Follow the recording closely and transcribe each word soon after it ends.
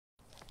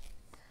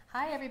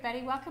Hi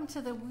everybody, welcome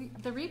to the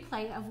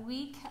replay of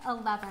week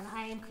 11.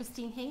 I am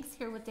Christine Hanks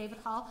here with David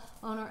Hall,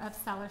 owner of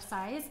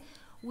Cellercise.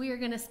 We are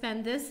going to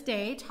spend this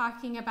day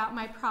talking about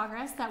my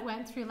progress that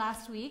went through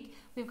last week.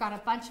 We've got a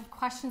bunch of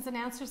questions and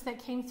answers that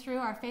came through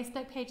our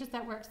Facebook pages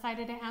that we're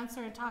excited to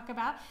answer and talk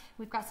about.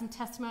 We've got some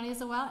testimonials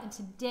as well, and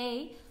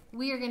today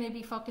we are going to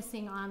be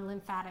focusing on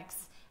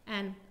lymphatics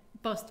and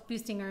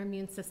boosting our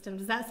immune system.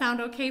 Does that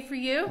sound okay for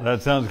you?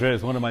 That sounds great.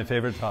 It's one of my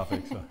favorite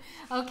topics. So.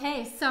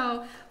 Okay,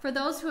 so for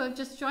those who have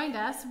just joined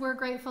us, we're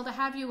grateful to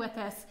have you with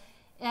us.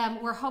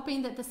 We're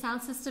hoping that the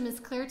sound system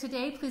is clear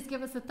today. Please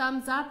give us a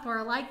thumbs up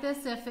or like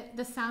this if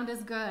the sound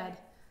is good.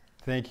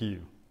 Thank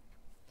you.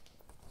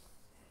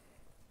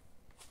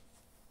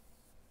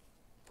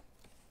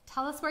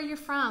 Tell us where you're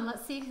from.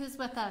 Let's see who's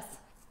with us.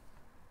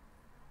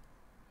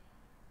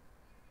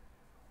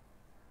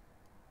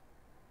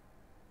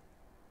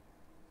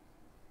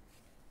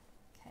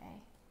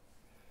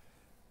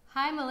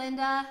 Hi,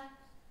 Melinda.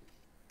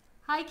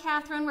 Hi,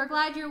 Catherine. We're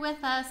glad you're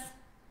with us.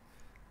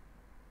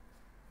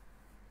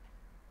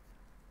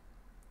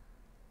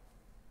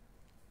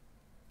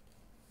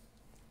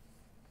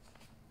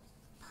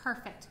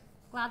 Perfect.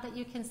 Glad that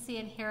you can see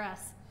and hear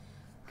us.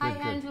 Hi,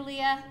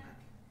 Angelia.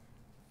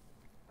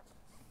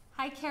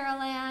 Hi,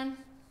 Carol Ann.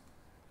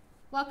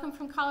 Welcome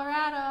from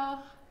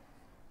Colorado.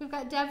 We've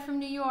got Deb from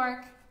New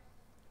York.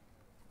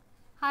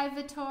 Hi,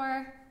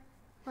 Vitor.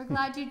 We're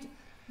glad you...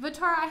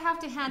 Vitor, I have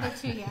to hand it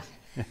to you.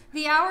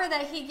 The hour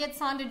that he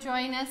gets on to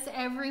join us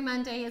every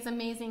Monday is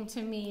amazing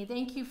to me.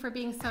 Thank you for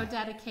being so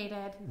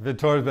dedicated.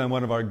 Vitor's been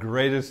one of our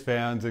greatest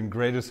fans and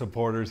greatest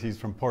supporters. He's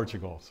from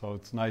Portugal, so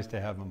it's nice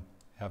to have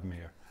him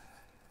here.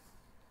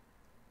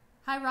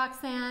 Hi,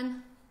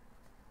 Roxanne.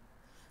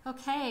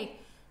 Okay,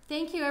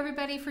 thank you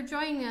everybody for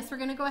joining us. We're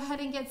going to go ahead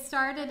and get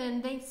started,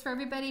 and thanks for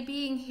everybody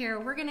being here.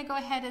 We're going to go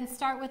ahead and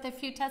start with a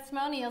few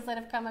testimonials that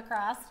have come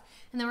across,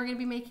 and then we're going to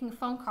be making a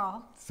phone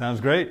call.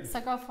 Sounds great.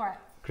 So go for it.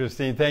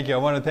 Christine, thank you. I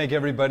want to thank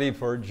everybody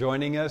for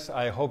joining us.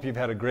 I hope you've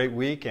had a great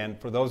week, and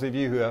for those of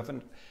you who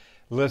haven't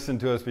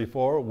listened to us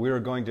before, we're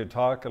going to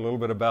talk a little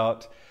bit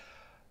about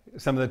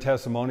some of the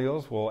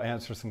testimonials. We'll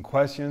answer some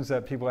questions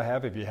that people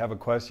have. If you have a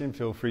question,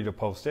 feel free to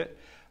post it.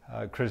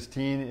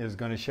 Christine is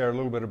going to share a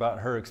little bit about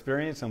her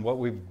experience and what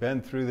we've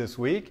been through this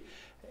week.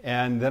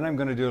 And then I'm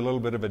going to do a little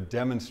bit of a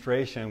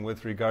demonstration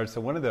with regards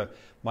to one of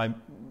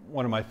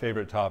my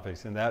favorite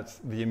topics, and that's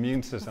the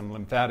immune system,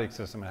 lymphatic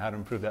system, and how to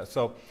improve that.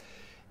 So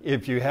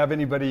if you have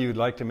anybody you'd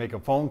like to make a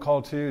phone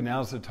call to,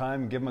 now's the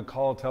time. Give them a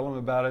call, tell them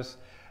about us,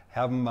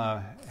 have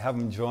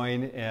them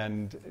join,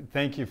 and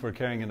thank you for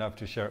caring enough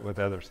to share it with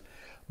others.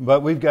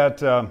 But we've got,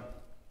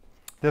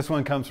 this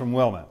one comes from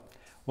Wilma.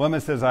 Wilma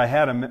says, I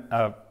had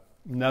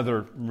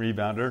another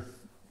rebounder,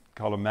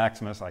 called a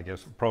Maximus, I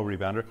guess, pro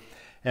rebounder,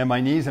 and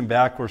my knees and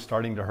back were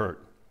starting to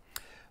hurt.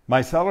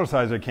 My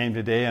Cellerciser came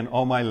today, and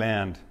oh my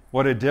land,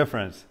 what a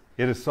difference.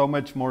 It is so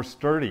much more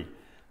sturdy,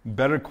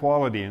 better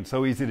quality, and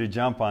so easy to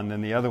jump on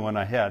than the other one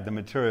I had. The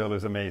material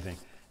is amazing.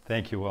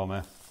 Thank you,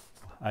 Wilma.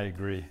 I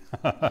agree.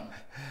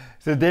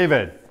 So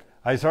David,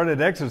 I started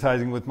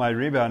exercising with my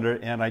rebounder,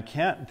 and I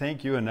can't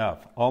thank you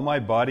enough. All my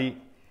body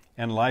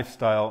and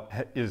lifestyle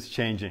is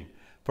changing.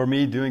 For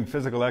me, doing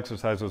physical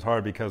exercise was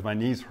hard because my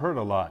knees hurt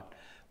a lot,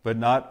 but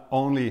not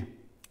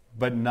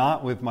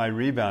with my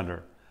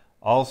rebounder.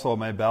 Also,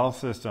 my bowel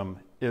system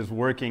is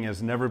working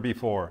as never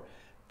before.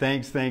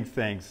 Thanks, thanks,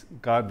 thanks.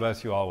 God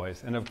bless you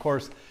always. And of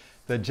course,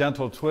 the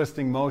gentle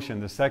twisting motion,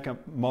 the second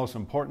most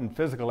important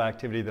physical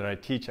activity that I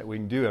teach that we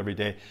can do every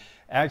day,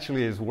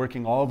 actually is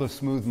working all the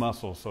smooth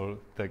muscles. So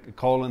the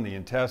colon, the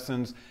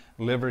intestines,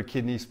 liver,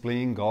 kidney,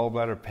 spleen,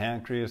 gallbladder,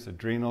 pancreas,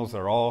 adrenals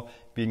are all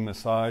being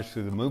massaged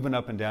through the movement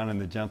up and down and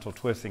the gentle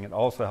twisting. It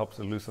also helps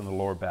to loosen the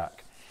lower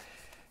back.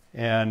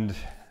 And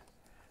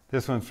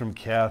this one's from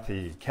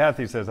Cathy.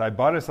 Cathy says, I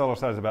bought a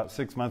Cellercise about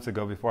 6 months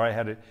ago before I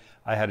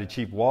had a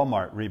cheap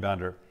Walmart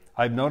rebounder.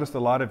 I've noticed a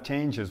lot of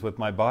changes with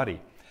my body.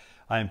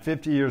 I am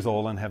 50 years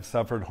old and have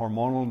suffered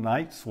hormonal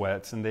night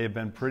sweats, and they have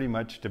been pretty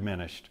much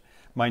diminished.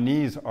 My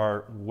knees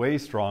are way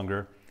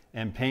stronger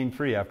and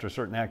pain-free after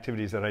certain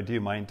activities that I do.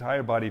 My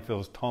entire body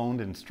feels toned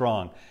and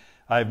strong.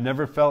 I've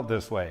never felt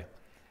this way,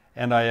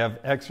 and I have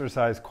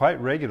exercised quite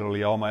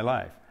regularly all my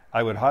life.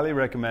 I would highly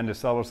recommend a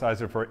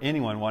Cellerciser for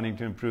anyone wanting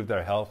to improve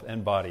their health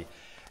and body.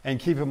 And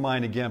keep in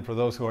mind, again, for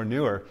those who are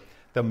newer,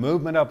 the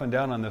movement up and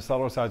down on the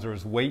Cellerciser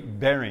is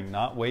weight-bearing,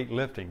 not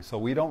weight-lifting. So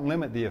we don't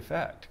limit the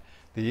effect.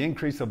 The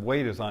increase of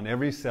weight is on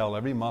every cell,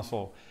 every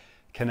muscle,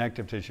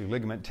 connective tissue,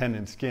 ligament,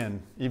 tendon,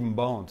 skin, even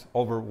bones,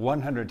 over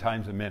 100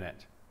 times a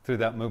minute through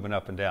that movement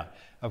up and down.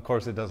 Of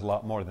course, it does a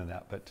lot more than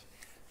that. But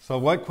so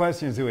what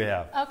questions do we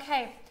have?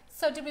 Okay.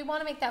 So do we want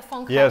to make that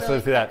phone call? Yes, really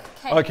let's do that.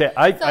 Okay.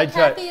 Okay.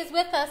 Kathy is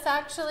with us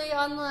actually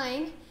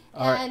online.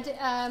 All and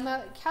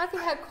Kathy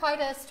had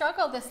quite a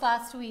struggle this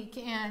last week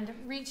and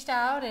reached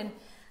out, and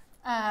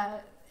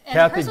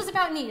hers was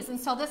about knees. And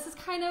so this is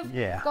kind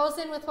of goes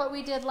in with what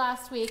we did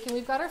last week. And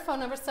we've got her phone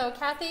number. So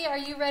Kathy, are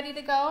you ready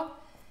to go?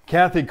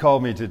 Cathy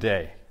called me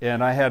today,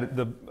 and I had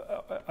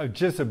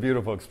just a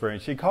beautiful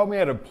experience. She called me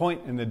at a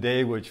point in the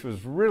day which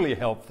was really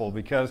helpful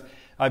because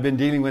I've been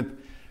dealing with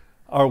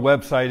our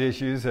website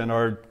issues and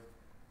our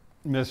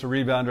Mr.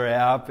 Rebounder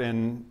app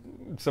and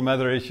some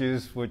other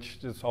issues, which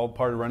is all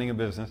part of running a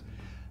business.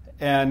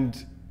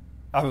 And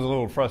I was a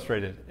little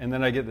frustrated. And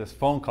then I get this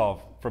phone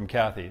call from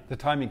Cathy. The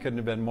timing couldn't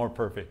have been more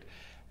perfect.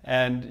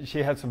 And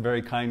she had some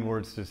very kind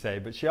words to say,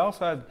 but she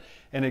also had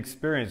an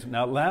experience.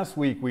 Now, last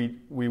week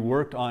we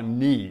worked on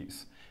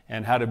knees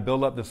and how to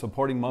build up the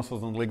supporting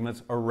muscles and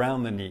ligaments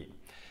around the knee.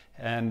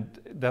 And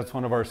that's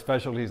one of our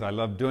specialties. I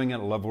love doing it. I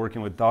love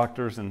working with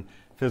doctors and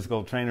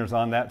physical trainers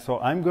on that. So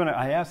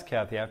I asked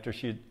Cathy after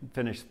she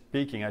finished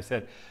speaking, I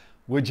said,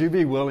 would you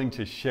be willing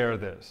to share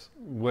this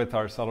with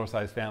our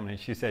Cellercise family?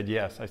 She said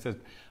yes. I said,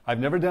 I've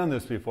never done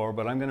this before,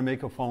 but I'm going to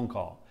make a phone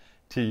call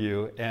to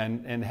you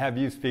and have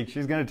you speak.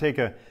 She's going to take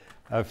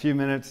a few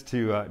minutes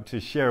to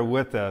share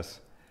with us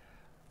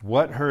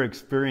what her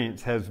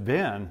experience has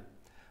been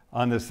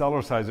on the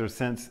Cellerciser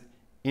since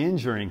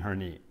injuring her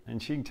knee.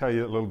 And she can tell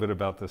you a little bit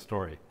about the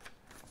story.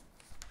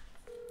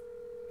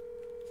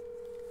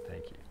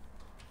 Thank you.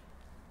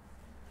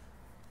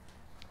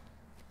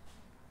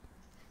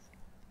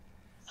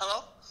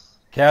 Hello?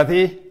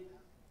 Cathy?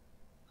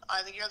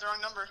 I think you have the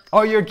wrong number.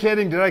 Oh, you're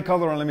kidding. Did I call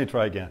the wrong? Let me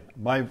try again.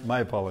 My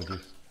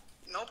apologies.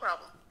 No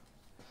problem.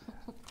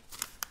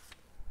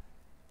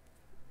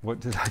 What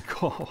did I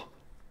call?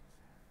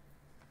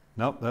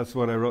 Nope, that's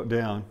what I wrote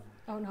down.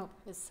 Oh, no.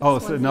 It's Oh,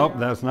 so, nope,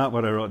 that's not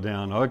what I wrote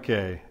down.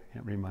 Okay.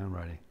 Can't read my own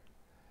writing.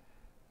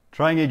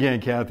 Trying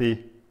again,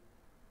 Cathy.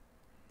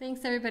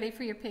 Thanks, everybody,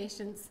 for your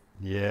patience.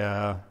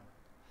 Yeah.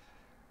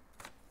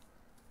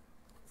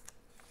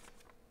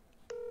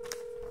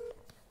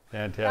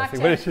 Fantastic.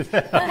 Gotcha. What did she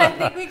say? I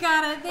think we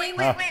got it. Wait.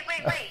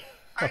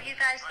 Are you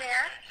guys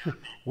there?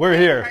 We're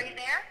here. Are you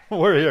there?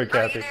 We're here, Are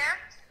Cathy. you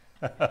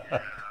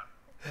there?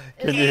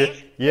 Can you?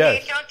 Dave, Yes.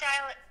 Dave, don't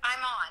dial it. I'm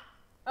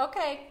on.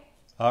 Okay.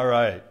 All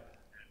right.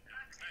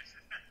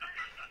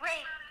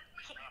 Wait.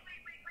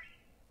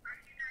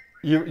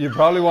 You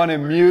probably want to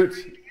mute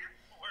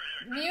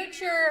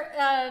Mute your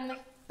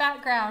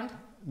background.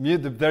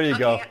 there you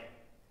go. Okay,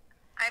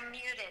 I'm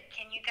muted.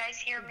 Can you guys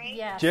hear me?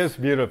 Yes.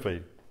 Just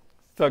beautifully.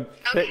 So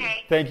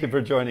Okay. thank you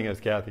for joining us,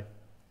 Cathy.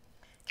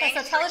 Okay, so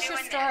Thanks tell for us your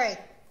doing story. this.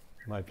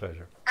 My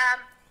pleasure. I've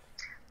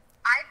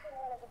been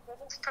one of the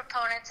biggest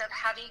proponents of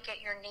how do you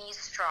get your knees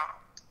strong.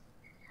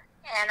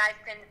 And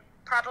I've been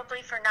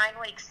probably for 9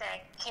 weeks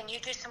saying, can you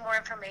do some more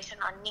information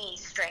on knee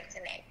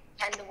strengthening?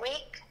 And the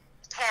week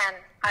 10,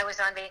 I was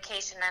on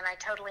vacation and I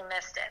totally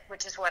missed it,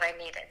 which is what I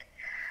needed.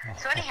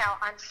 So anyhow,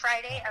 on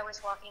Friday, I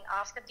was walking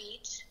off the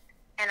beach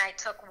and I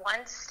took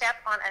one step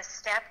on a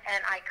step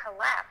and I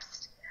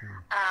collapsed.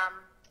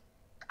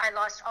 I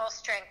lost all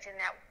strength in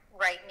that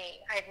right knee.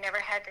 I've never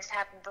had this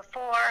happen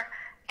before,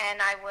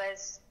 and I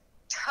was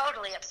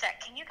totally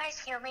upset. Can you guys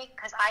hear me?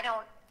 Because I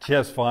don't.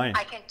 Just fine.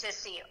 I can just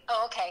see you.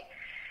 Oh, okay.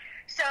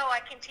 So I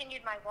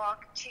continued my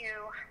walk to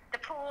the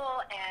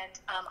pool, and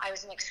I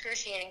was in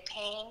excruciating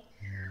pain.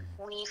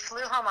 We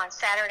flew home on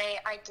Saturday.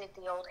 I did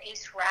the old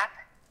ACE wrap.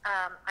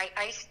 I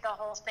iced the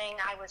whole thing.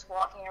 I was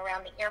walking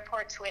around the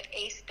airports with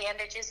ACE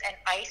bandages and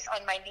ice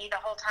on my knee the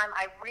whole time.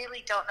 I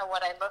really don't know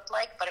what I looked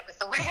like, but it was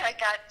the way I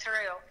got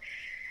through.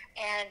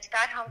 And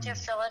got home to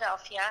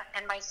Philadelphia,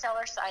 and my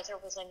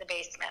Cellerciser was in the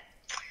basement.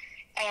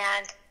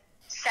 And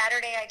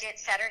Saturday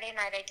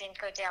night I didn't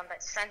go down,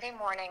 but Sunday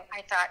morning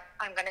I thought,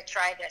 I'm going to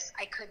try this.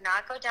 I could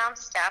not go down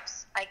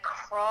steps. I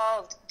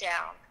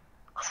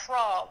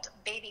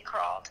baby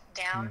crawled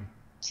down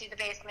to the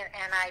basement,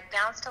 and I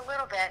bounced a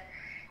little bit.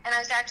 And I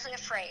was actually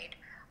afraid.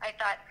 I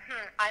thought,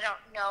 I don't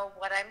know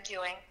what I'm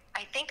doing.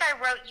 I think I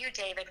wrote you,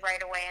 David,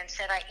 right away and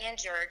said I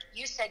injured.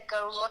 You said,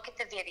 go look at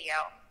the video.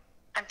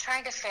 I'm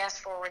trying to fast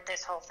forward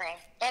this whole thing.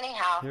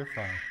 Anyhow, You're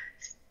fine.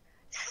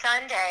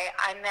 Sunday,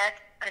 I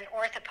met an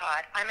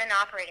orthopod. I'm an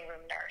operating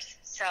room nurse,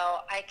 so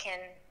I can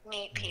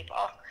meet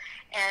people.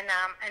 And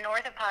an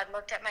orthopod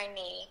looked at my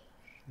knee,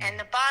 and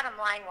the bottom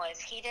line was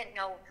he didn't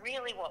know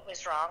really what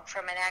was wrong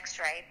from an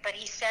x-ray, but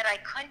he said I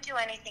couldn't do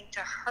anything to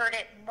hurt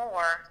it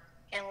more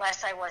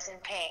unless I was in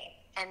pain.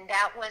 And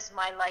that was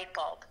my light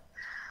bulb.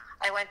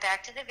 I went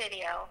back to the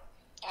video,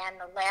 and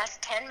the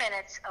last 10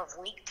 minutes of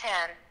week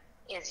 10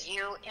 is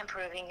you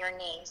improving your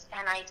knees.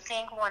 And I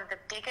think one of the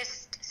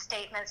biggest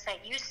statements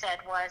that you said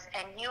was,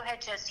 and you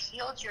had just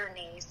healed your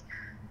knees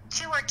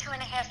 2 or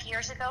 2.5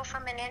 years ago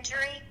from an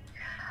injury,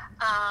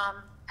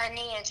 a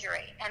knee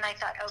injury. And I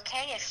thought,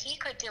 okay, if he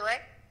could do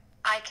it,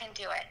 I can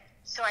do it.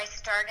 So I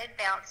started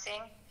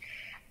bouncing,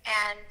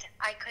 and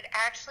I could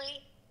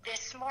actually,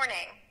 this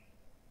morning,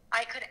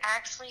 I could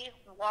actually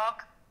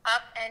walk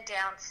up and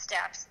down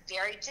steps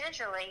very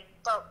gingerly,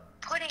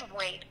 but putting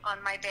weight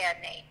on my bad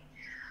knee.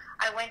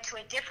 I went to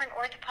a different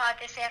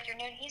orthopod this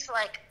afternoon. He's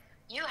like,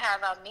 you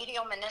have a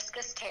medial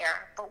meniscus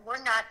tear, but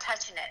we're not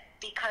touching it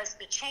because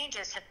the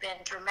changes have been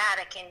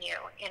dramatic in you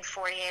in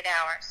 48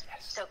 hours.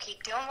 Yes. So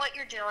keep doing what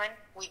you're doing.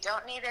 We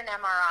don't need an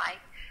MRI.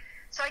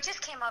 So I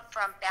just came up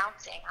from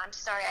bouncing. I'm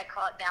sorry I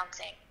call it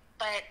bouncing.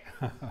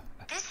 But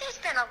this has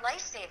been a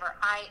lifesaver.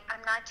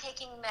 I'm not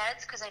taking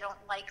meds because I don't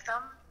like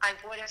them. I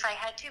would if I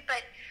had to,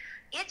 but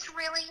it's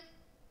really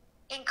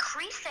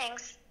increased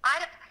things.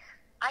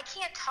 I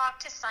can't talk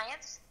to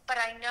science, but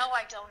I know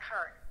I don't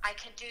hurt. I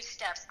can do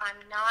steps. I'm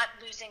not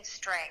losing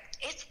strength.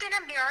 It's been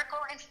a miracle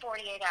in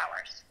 48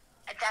 hours.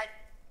 That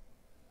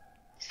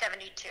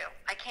 72.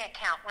 I can't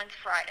count. When's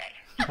Friday?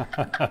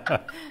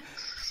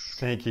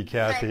 Thank you,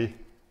 Cathy.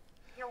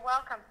 But you're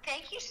welcome.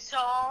 Thank you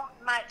so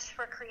much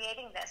for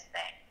creating this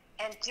thing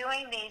and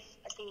doing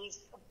these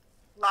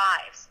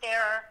lives.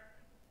 They're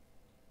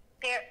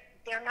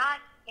not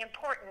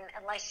important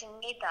unless you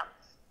need them.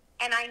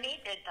 And I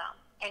needed them.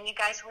 And you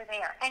guys were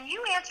there. And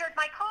you answered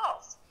my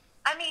calls.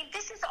 I mean,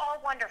 this is all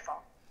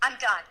wonderful. I'm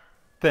done.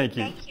 Thank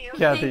you. Thank you.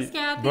 Cathy. Thanks,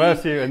 Cathy.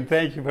 Bless you, and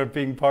thank you for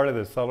being part of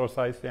the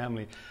Cellercise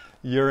family.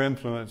 Your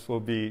influence will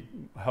be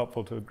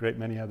helpful to a great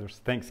many others.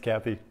 Thanks,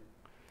 Cathy.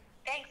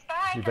 Thanks.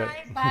 Bye, You guys.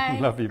 bet. Bye.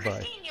 Love you. Bye.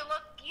 Christine, you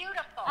look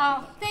beautiful.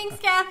 Oh, thanks,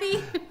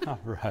 Cathy. All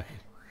right.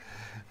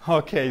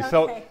 Okay,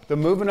 so the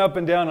moving up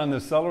and down on the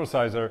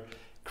Cellerciser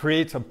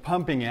creates a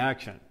pumping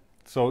action.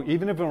 So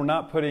even if we're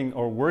not putting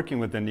or working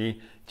with the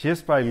knee,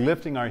 just by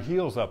lifting our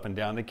heels up and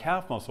down, the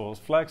calf muscle is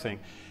flexing,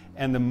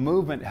 and the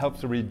movement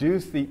helps to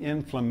reduce the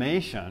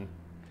inflammation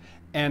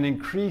and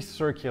increase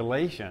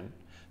circulation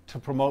to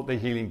promote the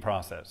healing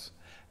process.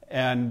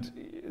 And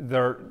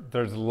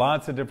there's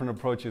lots of different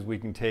approaches we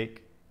can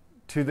take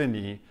to the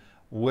knee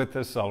with the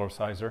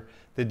Cellerciser.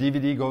 The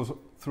DVD goes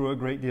through a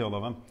great deal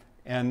of them,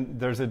 and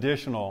there's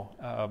additional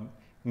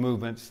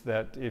movements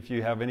that if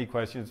you have any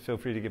questions, feel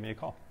free to give me a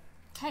call.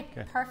 Okay,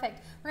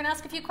 perfect. We're going to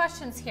ask a few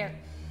questions here.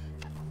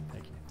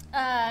 Thank you.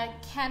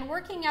 Can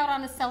working out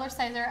on a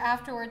Cellerciser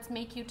afterwards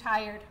make you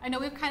tired? I know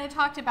we've kind of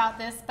talked about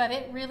this, but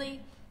it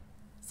really,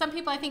 some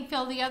people I think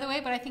feel the other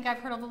way, but I think I've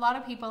heard of a lot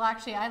of people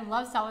actually, I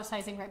love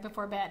Cellercising right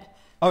before bed.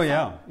 Oh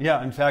yeah,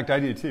 yeah, in fact I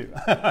do too.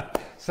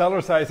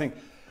 Cellercising,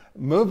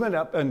 movement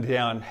up and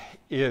down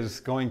is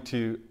going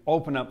to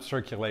open up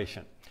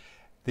circulation.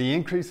 The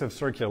increase of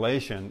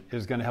circulation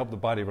is going to help the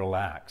body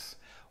relax.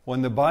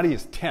 When the body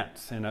is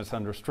tense and it's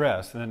under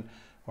stress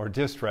or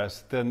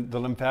distress, then the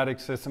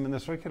lymphatic system and the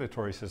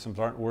circulatory systems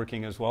aren't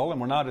working as well,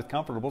 and we're not as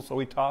comfortable, so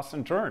we toss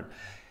and turn.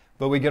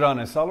 But we get on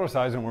a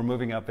Cellerciser and we're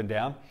moving up and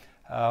down.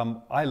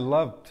 I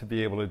love to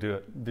be able to do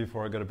it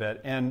before I go to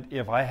bed. And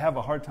if I have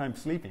a hard time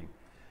sleeping,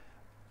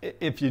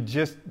 if you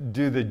just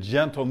do the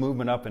gentle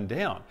movement up and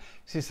down,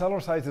 see,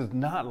 Cellercise is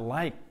not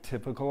like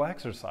typical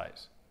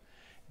exercise.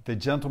 The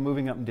gentle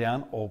moving up and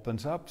down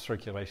opens up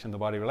circulation, the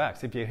body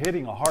relaxes. If you're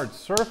hitting a hard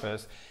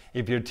surface,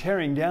 if you're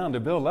tearing down to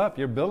build up,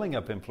 you're building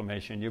up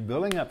inflammation, you're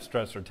building up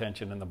stress or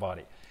tension in the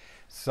body.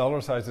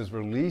 Cellercise is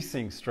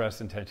releasing stress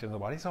and tension in the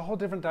body. It's a whole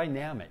different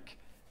dynamic.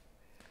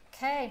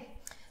 Okay,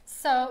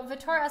 so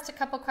Vitor asked a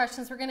couple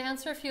questions. We're going to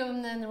answer a few of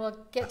them, then we'll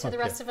get to the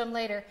rest of them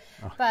later.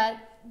 But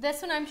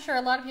this one I'm sure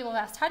a lot of people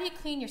have asked. How do you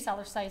clean your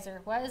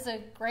Cellerciser? What is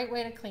a great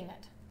way to clean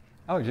it?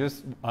 Oh,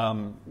 just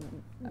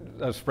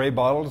a spray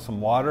bottle, some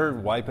water,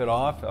 wipe it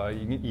off.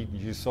 You can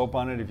use soap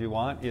on it if you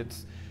want.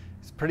 It's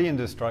pretty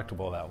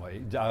indestructible that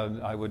way.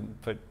 I wouldn't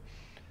put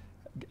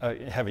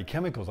heavy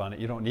chemicals on it.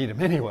 You don't need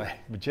them anyway.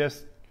 But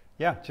just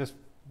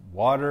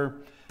water.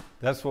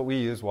 That's what we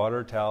use,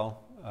 water,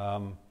 towel.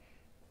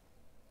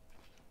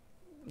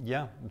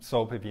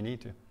 Soap if you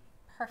need to.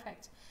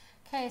 Perfect.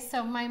 Okay,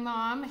 so my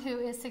mom, who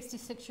is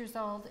 66 years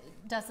old,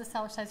 does the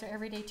Cellerciser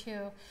every day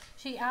too.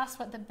 She asked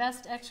what the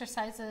best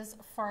exercises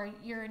for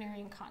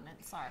urinary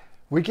incontinence are.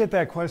 We get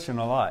that question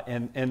a lot,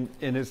 and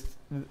it's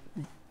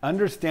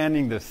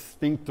understanding the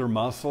sphincter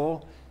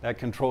muscle that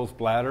controls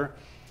bladder.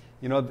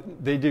 You know,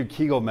 they do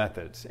Kegel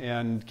methods,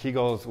 and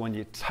Kegel is when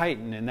you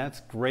tighten, and that's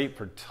great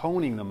for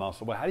toning the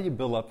muscle. But how do you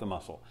build up the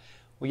muscle?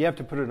 Well, you have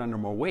to put it under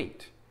more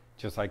weight,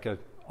 just like an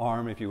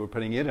arm if you were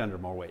putting it under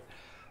more weight.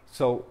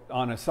 So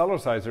on a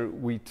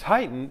Cellerciser, we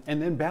tighten and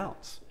then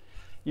bounce.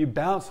 You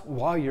bounce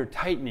while you're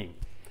tightening,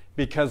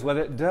 because what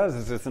it does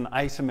is it's an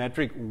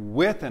isometric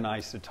with an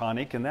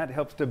isotonic, and that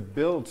helps to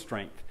build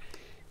strength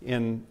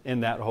in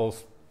that whole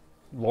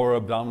lower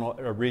abdominal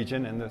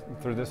region and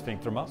through the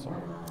sphincter muscle.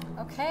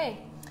 Okay.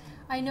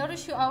 I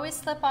notice you always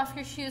slip off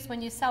your shoes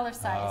when you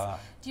Cellercise.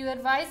 Do you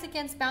advise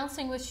against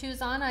bouncing with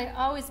shoes on? I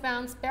always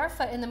bounce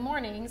barefoot in the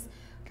mornings.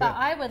 But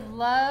I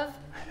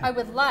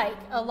would like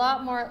a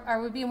lot more,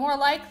 or would be more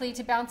likely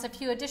to bounce a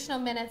few additional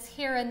minutes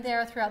here and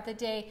there throughout the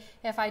day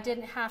if I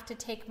didn't have to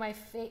take my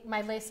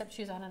lace-up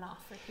shoes on and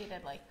off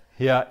repeatedly.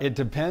 Yeah, it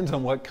depends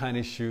on what kind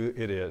of shoe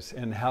it is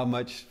and how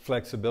much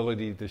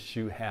flexibility the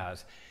shoe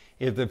has.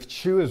 If the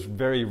shoe is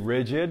very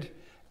rigid,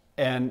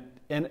 and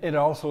it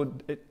also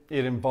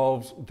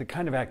involves the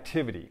kind of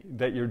activity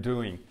that you're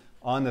doing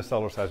on the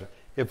Cellerciser.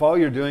 If all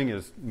you're doing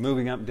is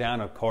moving up and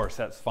down, of course,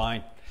 that's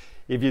fine.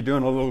 If you're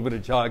doing a little bit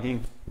of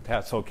jogging,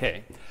 that's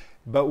okay.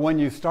 But when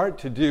you start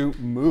to do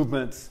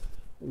movements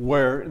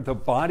where the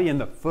body and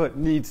the foot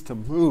needs to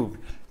move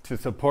to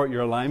support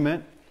your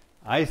alignment,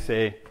 I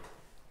say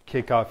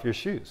kick off your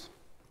shoes.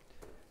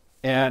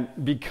 And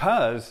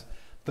because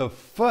the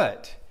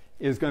foot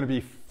is going to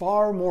be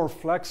far more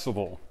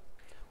flexible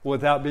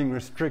without being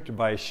restricted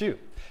by a shoe.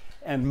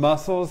 And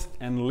muscles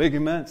and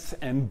ligaments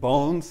and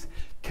bones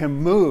can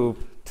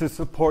move to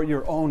support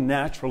your own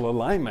natural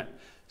alignment.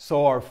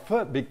 So our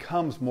foot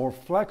becomes more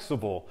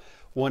flexible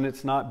when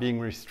it's not being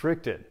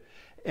restricted.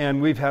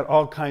 And we've had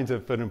all kinds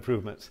of foot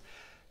improvements.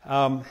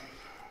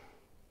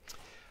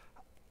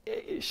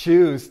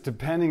 Shoes,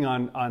 depending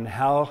on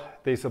how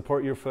they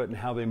support your foot and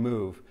how they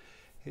move,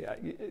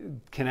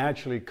 can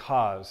actually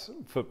cause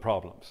foot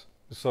problems.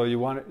 So you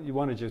want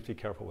to just be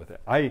careful with it.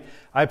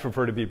 I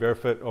prefer to be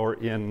barefoot or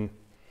in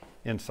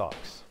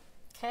socks.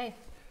 Okay.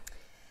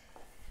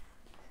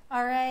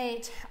 All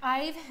right.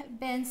 I've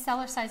been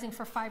Cellercising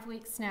for 5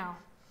 weeks now.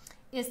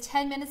 Is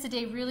 10 minutes a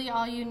day really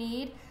all you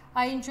need?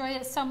 I enjoy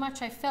it so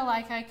much I feel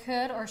like I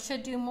could or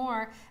should do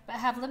more, but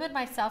have limited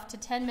myself to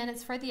 10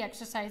 minutes for the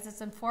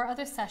exercises and 4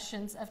 other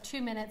sessions of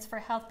 2 minutes for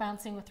health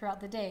bouncing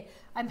throughout the day.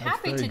 I'm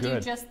happy to do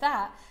just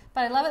that,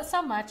 but I love it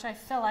so much I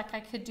feel like I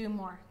could do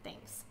more.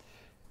 Thanks.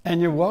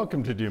 And you're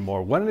welcome to do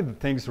more. One of the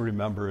things to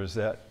remember is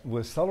that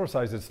with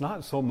Cellercise, it's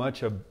not so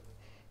much of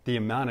the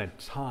amount of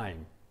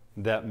time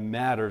that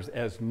matters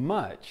as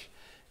much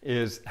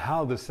is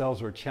how the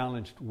cells are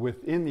challenged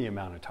within the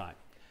amount of time.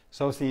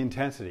 So it's the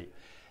intensity.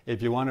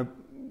 If you want to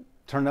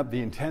turn up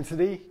the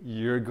intensity,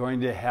 you're going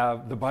to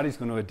have, the body's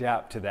going to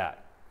adapt to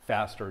that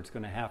faster. It's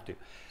going to have to.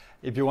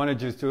 If you want to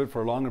just do it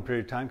for a longer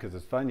period of time because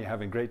it's fun, you're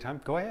having a great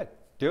time, go ahead,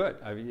 do it.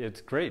 I mean,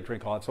 it's great.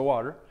 Drink lots of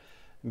water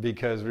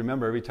because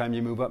remember, every time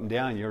you move up and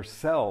down, your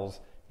cells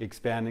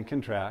expand and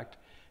contract.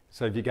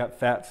 So if you got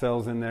fat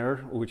cells in there,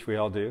 which we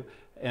all do,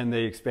 and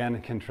they expand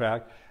and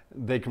contract,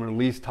 they can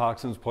release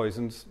toxins,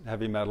 poisons,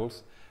 heavy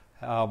metals.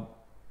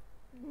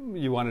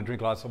 You want to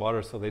drink lots of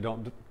water so they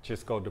don't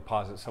just go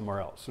deposit somewhere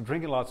else. So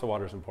drinking lots of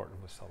water is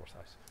important with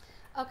Cellercise.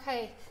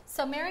 Okay,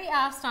 so Mary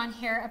asked on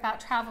here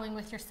about traveling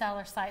with your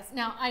Cellercise.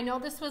 Now, I know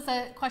this was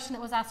a question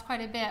that was asked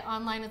quite a bit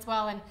online as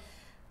well, and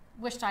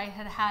wished I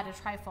had had a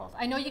Trifold.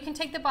 I know you can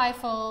take the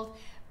bifold,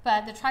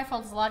 but the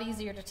Trifold is a lot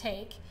easier to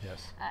take.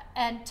 Yes.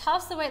 And tell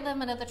us the weight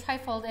limit of the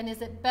Trifold, and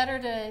is it better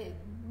to,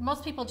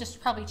 most people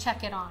just probably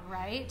check it on,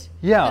 right?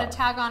 Yeah. Put a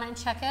tag on it and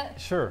check it?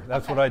 Sure,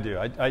 that's what I do.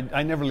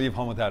 I never leave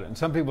home without it. And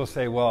some people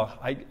say, well,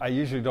 I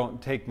usually don't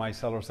take my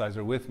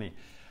Cellerciser with me.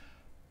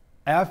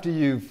 After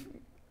you've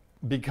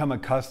become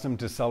accustomed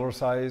to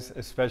Cellercise,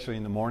 especially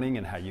in the morning,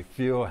 and how you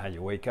feel, how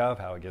you wake up,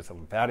 how it gets the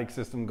lymphatic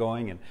system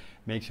going and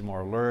makes you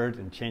more alert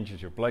and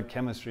changes your blood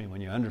chemistry, and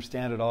when you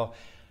understand it all,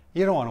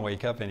 you don't want to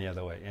wake up any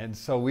other way. And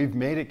so we've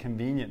made it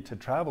convenient to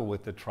travel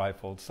with the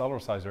Trifold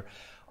Cellerciser.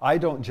 I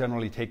don't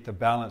generally take the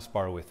balance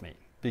bar with me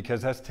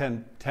because that's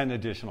 10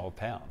 additional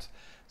pounds.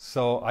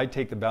 So I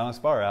take the balance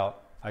bar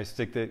out, I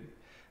stick the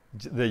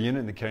unit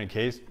in the carrying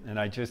case, and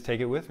I just take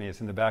it with me. It's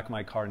in the back of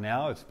my car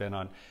now. It's been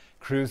on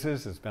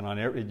cruises. It's been on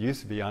it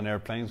used to be on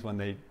airplanes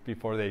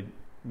before they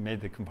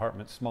made the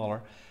compartment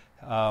smaller.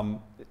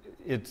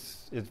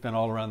 It's been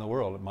all around the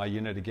world. My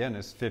unit again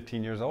is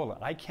 15 years old.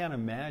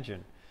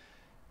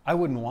 I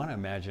wouldn't want to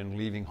imagine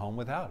leaving home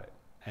without it.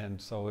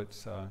 And so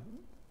it's,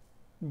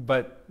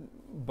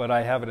 but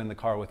I have it in the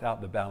car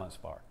without the balance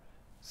bar.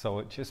 So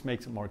it just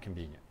makes it more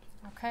convenient.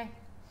 Okay.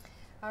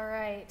 All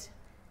right.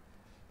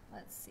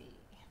 Let's see.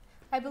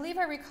 I believe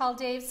I recall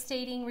Dave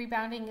stating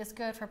rebounding is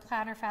good for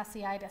plantar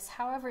fasciitis.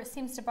 However, it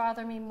seems to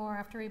bother me more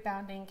after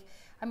rebounding.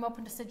 I'm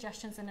open to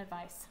suggestions and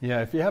advice.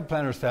 Yeah, if you have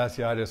plantar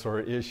fasciitis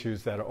or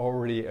issues that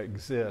already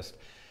exist,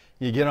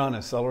 you get on a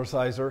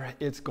Cellerciser,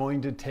 it's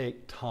going to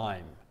take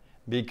time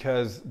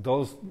because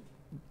those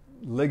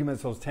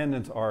ligaments, those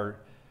tendons are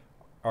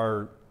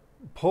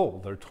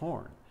pulled, they're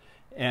torn.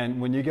 And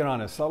when you get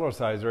on a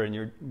Cellerciser and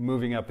you're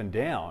moving up and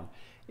down,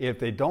 if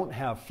they don't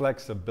have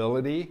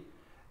flexibility,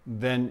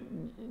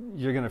 then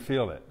you're going to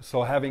feel it.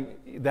 So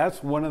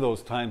that's one of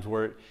those times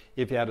where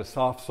if you had a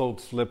soft-soled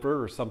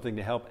slipper or something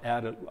to help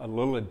add a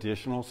little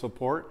additional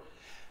support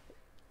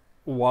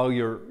while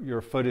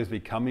your foot is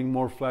becoming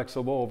more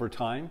flexible over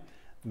time,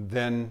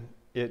 then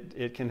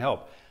it can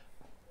help.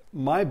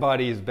 My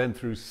body has been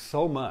through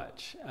so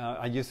much.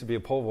 I used to be a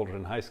pole vaulter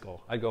in high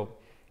school. I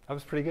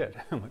was pretty good.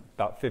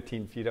 About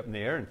 15 feet up in the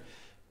air, and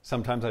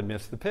sometimes I'd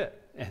miss the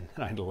pit and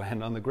I'd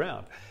land on the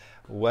ground.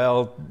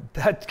 Well,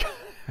 that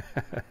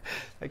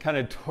kind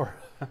of tore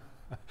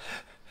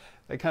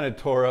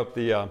up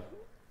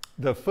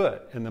the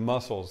foot and the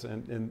muscles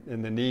and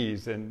the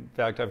knees. In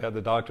fact, I've had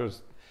the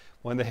doctors,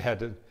 when they had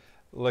to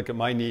look at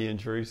my knee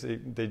injuries,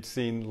 they'd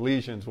seen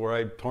lesions where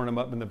I'd torn them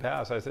up in the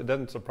past. I said, it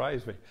doesn't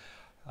surprise me.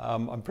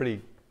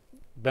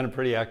 Been a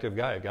pretty active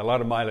guy. I've got a lot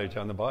of mileage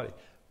on the body,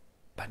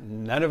 but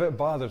none of it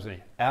bothers me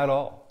at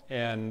all.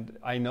 And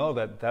I know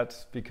that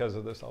that's because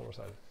of the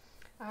Cellerciser.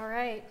 All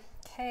right.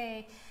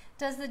 Okay.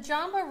 Does the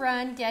Jamba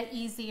Run get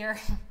easier?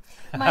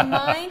 My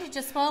mind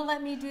just won't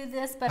let me do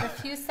this but a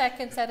few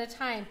seconds at a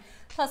time.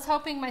 Plus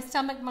hoping my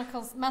stomach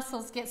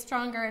muscles get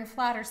stronger and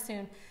flatter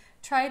soon.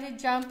 Try to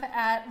jump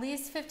at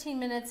least 15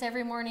 minutes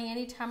every morning.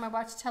 Anytime I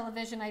watch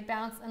television, I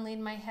bounce and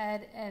lean my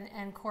head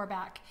and core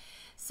back.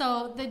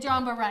 So the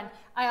Jamba Run.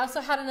 I also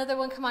had another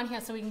one come on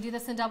here so we can do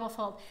this in double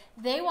fold.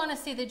 They want to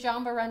see the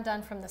Jamba Run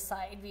done from the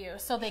side view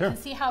so they can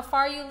see how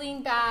far you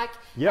lean back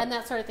and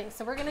that sort of thing.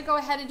 So we're going to go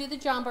ahead and do the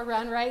Jamba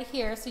Run right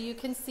here so you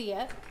can see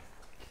it.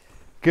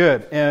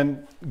 Good,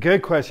 and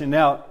good question.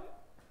 Now,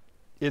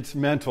 it's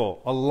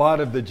mental. A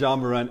lot of the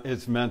Jamba Run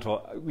is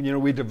mental. You know,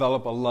 we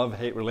develop a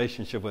love-hate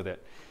relationship with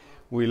it.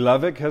 We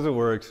love it because it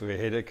works. We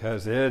hate it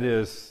because it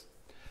is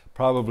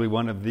probably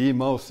one of the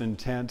most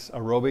intense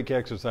aerobic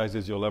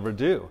exercises you'll ever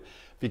do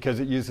because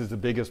it uses the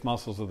biggest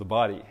muscles of the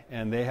body,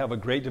 and they have a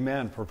great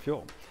demand for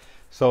fuel.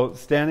 So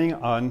standing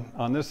on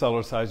the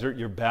Cellerciser,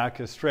 your back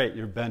is straight.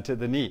 You're bent at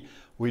the knee.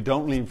 We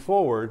don't lean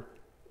forward,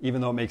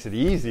 even though it makes it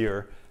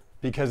easier,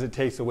 because it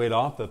takes the weight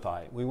off the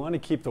thigh. We want to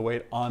keep the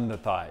weight on the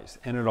thighs,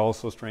 and it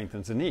also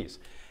strengthens the knees.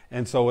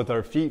 And so with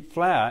our feet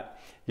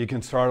flat, you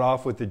can start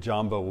off with the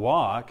Jamba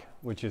walk,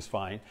 which is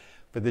fine,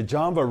 but the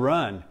Jamba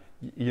Run,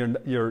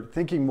 you're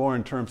thinking more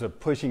in terms of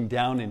pushing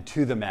down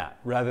into the mat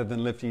rather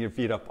than lifting your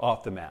feet up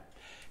off the mat.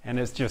 And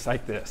it's just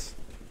like this.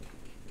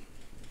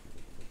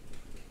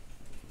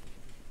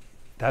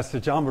 That's the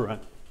Jamba Run.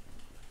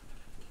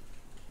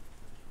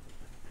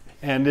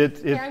 And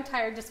I'm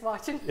tired just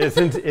watching. It's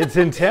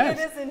intense.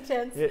 It is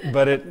intense.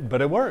 But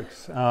it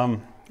works.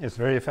 It's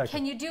very effective.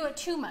 Can you do it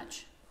too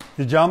much?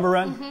 The Jamba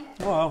Run?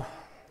 Well,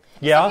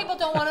 yeah. Some people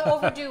don't want to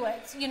overdo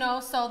it, you know,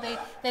 so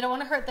they don't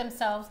want to hurt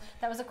themselves.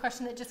 That was a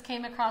question that just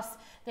came across.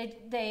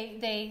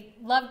 They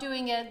love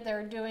doing it.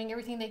 They're doing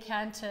everything they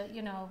can to,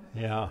 you know,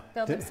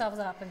 build themselves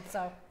up. And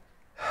so,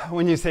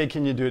 when you say,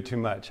 can you do it too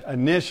much?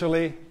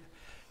 Initially,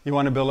 you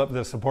want to build up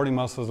the supporting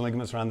muscles and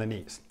ligaments around the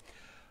knees.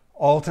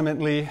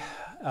 Ultimately,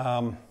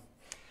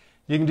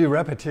 you can do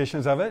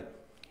repetitions of it.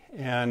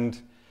 And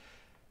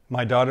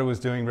my daughter was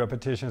doing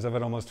repetitions of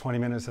it almost 20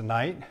 minutes a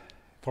night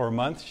for a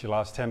month. She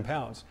lost 10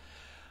 pounds.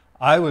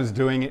 I was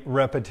doing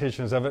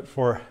repetitions of it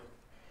for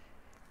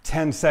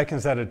 10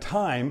 seconds at a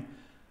time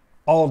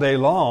all day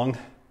long,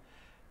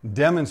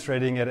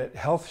 demonstrating it at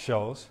health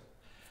shows,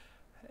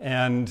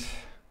 and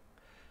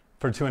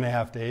for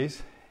 2.5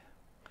 days.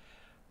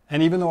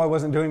 And even though I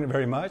wasn't doing it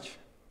very much,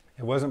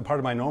 it wasn't part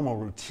of my normal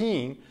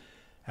routine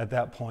at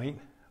that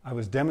point, I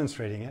was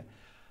demonstrating it,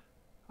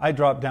 I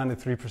dropped down to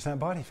 3%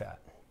 body fat.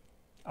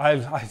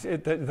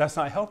 That's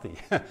not healthy.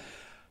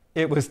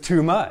 It was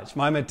too much.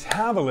 My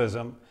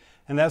metabolism,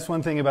 and that's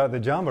one thing about the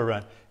Jamba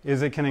Run,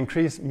 is it can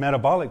increase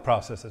metabolic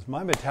processes.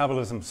 My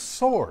metabolism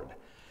soared.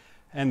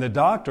 And the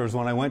doctors,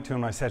 when I went to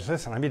them, I said,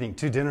 listen, I'm eating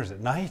 2 dinners at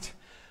night.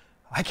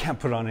 I can't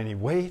put on any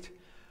weight.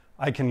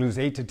 I can lose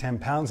 8 to 10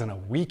 pounds in a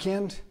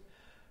weekend.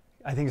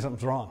 I think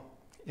something's wrong.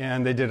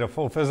 And they did a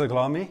full physical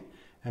on me.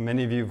 And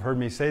many of you have heard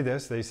me say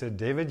this. They said,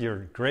 David, you're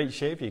in great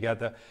shape. You got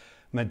the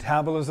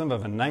metabolism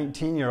of a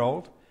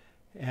 19-year-old.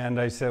 And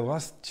I said, well,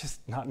 that's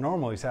just not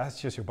normal. He said, that's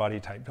just your body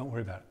type. Don't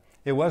worry about it.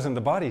 It wasn't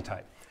the body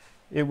type.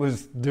 It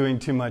was doing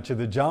too much of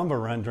the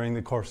Jamba Run during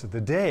the course of the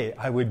day.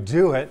 I would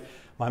do it.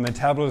 My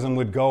metabolism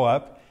would go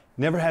up.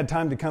 Never had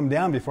time to come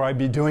down before I'd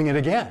be doing it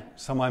again.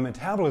 So my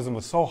metabolism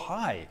was so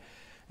high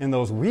in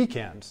those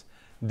weekends,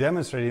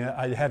 demonstrating that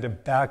I had to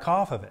back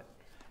off of it.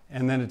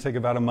 And then it took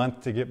about a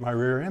month to get my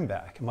rear end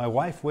back. My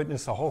wife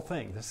witnessed the whole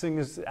thing. This thing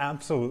is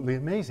absolutely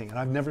amazing. And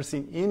I've never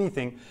seen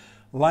anything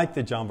like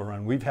the Jamba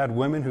Run. We've had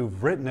women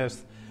who've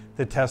witnessed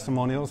the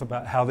testimonials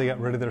about how they got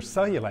rid of their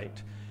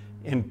cellulite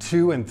in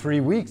 2 and 3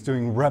 weeks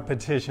doing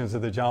repetitions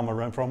of the Jamba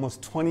Run for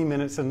almost 20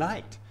 minutes a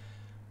night.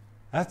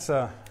 That's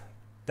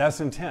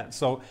intense.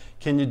 So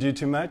can you do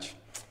too much?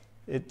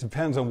 It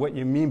depends on what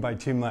you mean by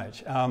too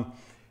much.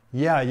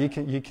 Yeah, you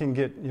can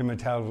get your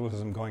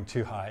metabolism going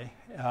too high.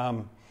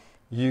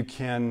 You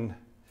can,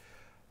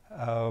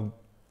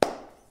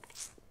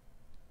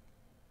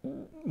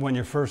 when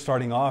you're first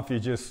starting off,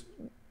 it's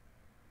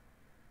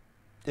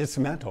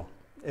mental.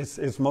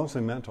 It's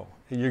mostly mental.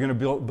 You're going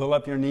to build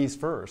up your knees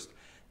first.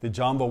 The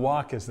Jamba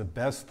walk is the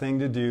best thing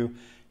to do.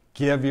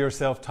 Give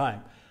yourself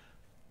time.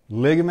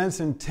 Ligaments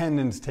and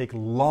tendons take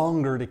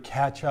longer to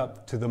catch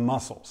up to the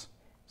muscles.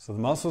 So the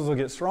muscles will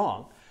get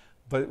strong,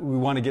 but we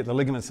want to get the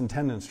ligaments and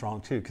tendons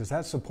strong too, because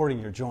that's supporting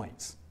your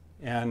joints.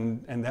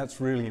 And that's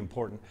really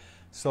important.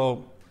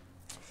 So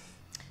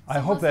I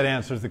hope that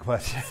answers the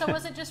question. So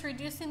was it just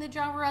reducing the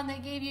Jamba Run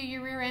that gave you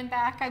your rear end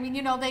back? I mean,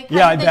 you know, they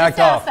I backed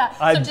off.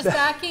 So just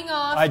backing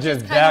off. I just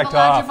kind backed of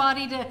allowed off. your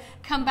body to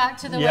come back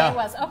to the way it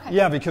was. Okay.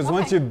 Yeah, because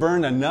once you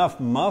burn enough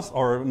muscle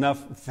or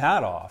enough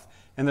fat off,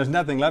 and there's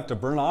nothing left to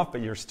burn off,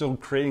 but you're still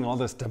creating all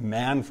this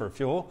demand for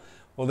fuel,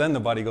 well, then the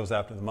body goes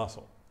after the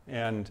muscle.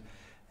 And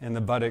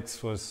the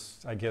buttocks was,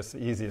 I guess,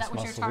 the easiest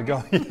muscle to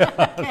go.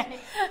 Yeah. Okay.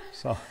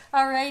 So.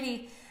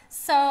 Alrighty.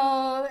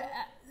 So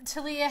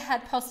Talia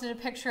had posted a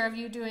picture of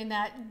you doing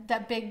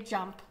that big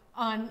jump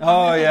on.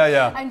 Oh,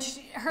 yeah. And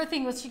her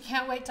thing was she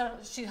can't wait till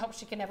she hopes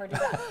she can never do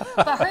that.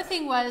 But her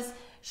thing was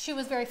she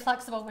was very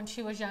flexible when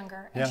she was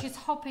younger, and she's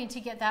hoping to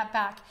get that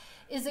back.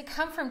 Is it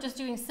come from just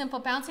doing simple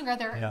bouncing? Are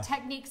there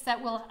techniques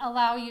that will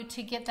allow you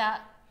to get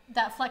that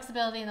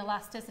flexibility and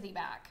elasticity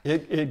back?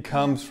 It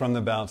comes from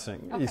the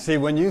bouncing. Okay. You see,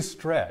 when you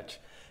stretch,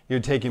 you're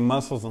taking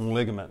muscles and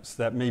ligaments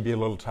that may be a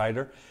little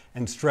tighter,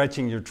 and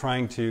stretching, you're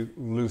trying to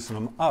loosen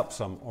them up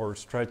some, or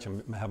stretch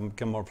them, have them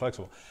become more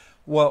flexible.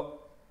 Well,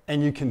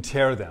 and you can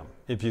tear them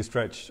if you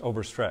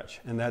overstretch,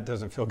 and that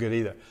doesn't feel good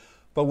either.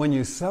 But when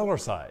you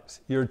Cellercise,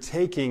 you're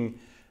taking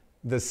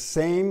the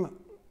same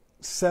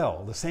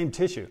cell, the same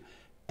tissue,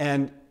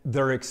 and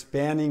they're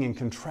expanding and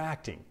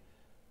contracting.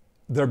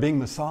 They're being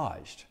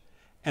massaged.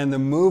 And the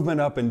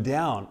movement up and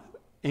down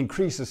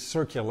increases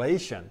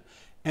circulation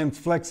and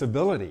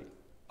flexibility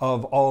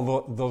of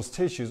all those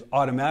tissues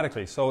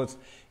automatically. So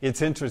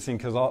it's interesting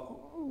because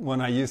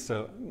when I used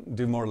to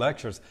do more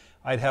lectures,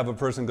 I'd have a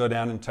person go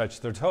down and touch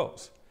their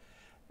toes.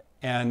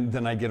 And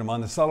then I'd get them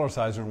on the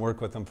Cellerciser and work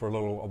with them for a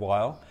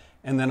while.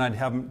 And then I'd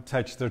have them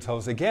touch their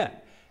toes again.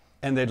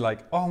 And they'd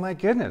like, oh my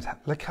goodness,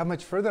 look how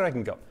much further I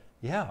can go.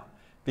 Yeah,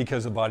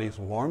 because the body's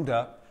warmed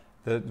up,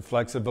 the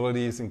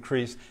flexibility is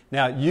increased.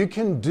 Now, you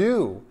can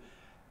do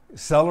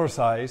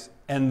Cellercise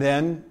and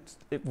then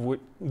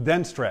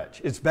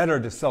stretch. It's better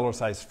to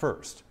Cellercise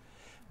first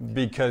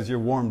because you're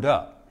warmed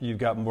up. You've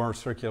got more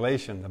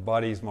circulation. The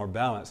body's more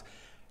balanced.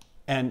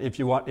 And if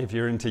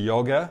you're into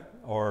yoga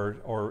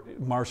or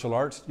martial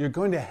arts, you're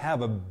going to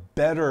have a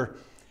better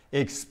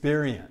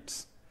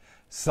experience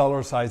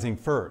Cellercising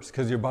first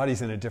because your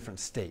body's in a different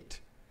state.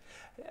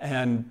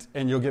 And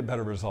you'll get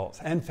better results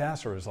and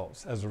faster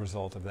results as a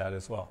result of that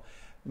as well.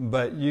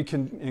 But you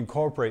can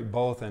incorporate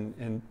both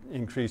and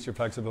increase your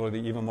flexibility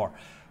even more.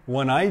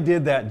 When I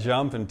did that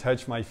jump and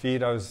touched my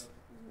feet, I was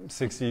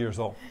 60 years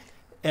old.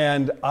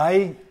 And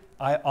I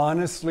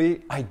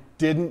honestly, I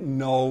didn't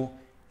know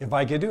if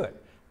I could do it.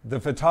 The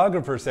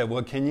photographer said,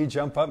 well, can you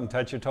jump up and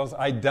touch your toes?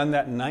 I'd done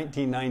that in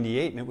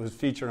 1998, and it was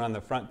featured on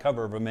the front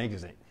cover of a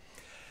magazine.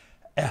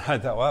 And I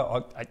thought,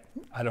 well,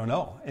 I don't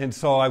know. And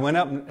so I went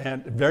up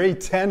and very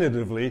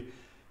tentatively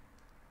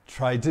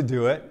tried to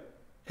do it,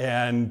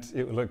 and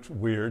it looked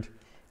weird,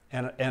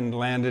 and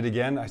landed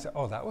again. I said,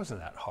 oh, that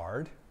wasn't that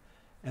hard.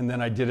 And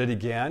then I did it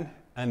again,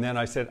 and then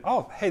I said,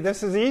 oh, hey,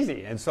 this is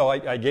easy. And so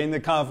I gained the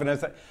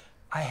confidence that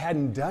I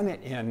hadn't done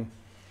it in,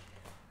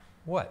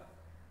 what?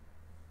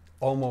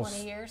 Almost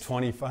 20 years?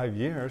 25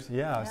 years,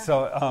 yeah.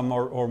 So,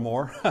 or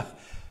more.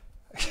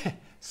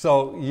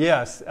 So,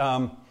 yes,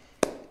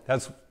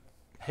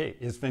 hey,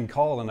 it's been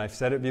called, and I've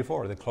said it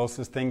before, the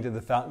closest thing to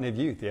the fountain of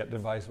youth yet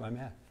devised by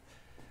man.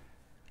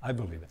 I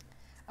believe it.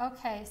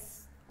 Okay,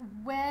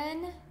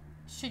 when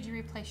should you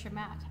replace your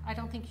mat? I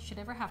don't think you should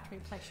ever have to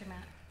replace your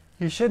mat.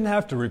 You shouldn't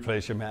have to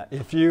replace your mat.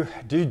 If you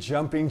do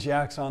jumping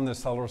jacks on the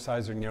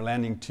Cellerciser and you're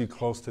landing too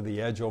close to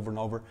the edge over and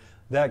over,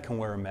 that can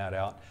wear a mat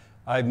out.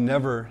 I've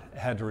never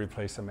had to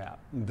replace a mat.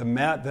 The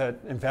mat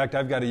in fact,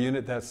 I've got a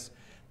unit that's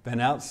been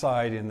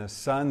outside in the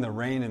sun, the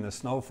rain, and the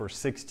snow for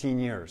 16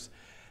 years.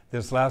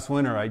 This last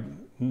winter, I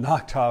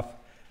knocked off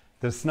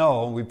the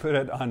snow. We put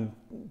it on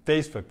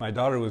Facebook. My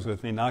daughter was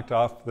with me, knocked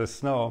off the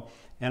snow,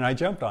 and I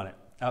jumped on it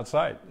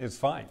outside. It's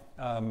fine.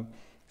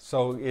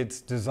 So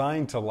it's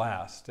designed to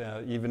last,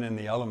 even in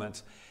the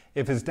elements.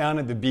 If it's down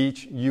at the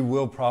beach, you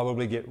will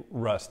probably get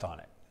rust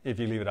on it if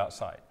you leave it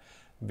outside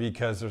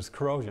because there's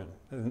corrosion.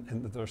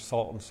 And there's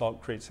salt, and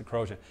salt creates the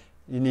corrosion.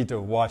 You need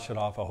to wash it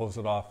off or hose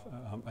it off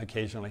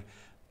occasionally.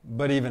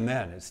 But even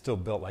then, it's still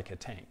built like a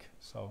tank.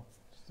 So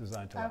it's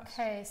designed to last.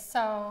 Okay,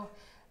 so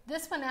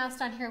this one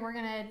asked on here,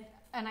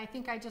 and I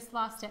think I just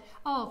lost it.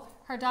 Oh,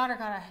 her daughter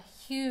got a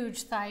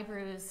huge thigh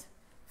bruise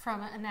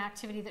from an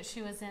activity that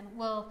she was in.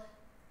 Will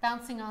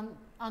bouncing on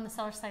the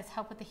Cellercise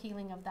help with the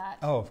healing of that?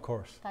 Oh, of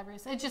course. Thigh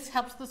bruise. It just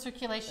helps the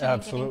circulation.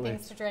 Absolutely. And getting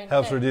things to drain.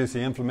 Helps reduce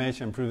the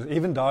inflammation, improves.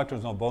 Even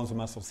doctors know bones and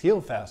muscles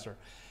heal faster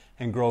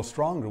and grow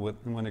stronger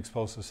when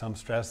exposed to some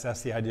stress.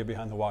 That's the idea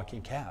behind the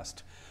walking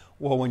cast.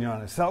 Well, when you're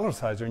on a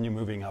Cellerciser and you're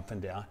moving up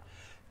and down,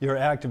 you're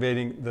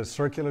activating the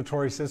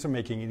circulatory system,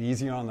 making it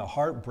easier on the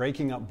heart,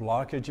 breaking up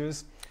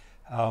blockages,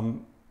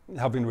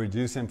 helping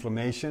reduce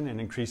inflammation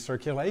and increase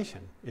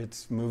circulation.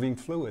 It's moving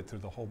fluid through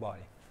the whole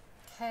body.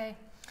 Okay.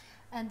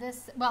 And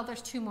this, well,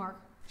 there's two more.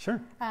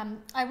 Sure.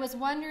 I was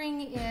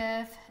wondering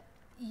if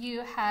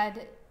you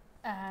had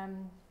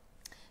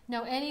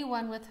know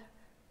anyone with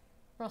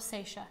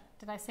rosacea.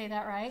 Did I say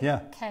that right? Yeah.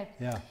 Okay.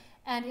 Yeah.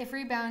 And if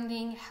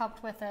rebounding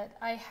helped with it.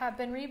 I have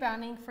been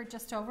rebounding for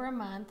just over a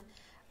month,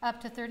 up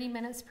to 30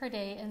 minutes per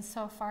day, and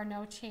so far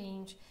no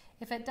change.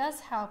 If it does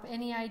help,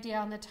 any idea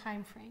on the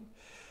time frame?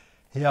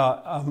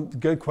 Yeah,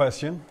 good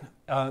question.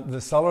 The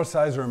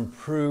Cellerciser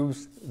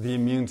improves the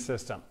immune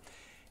system.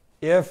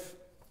 If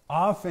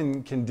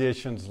often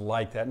conditions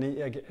like that,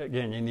 and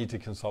again, you need to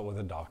consult with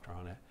a doctor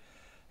on it.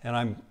 And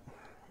I'm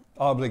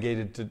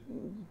obligated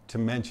to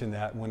mention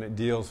that when it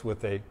deals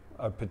with a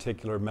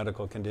particular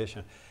medical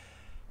condition.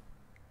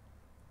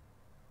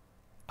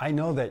 I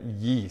know that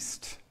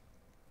yeast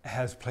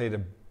has played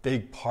a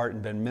big part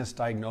and been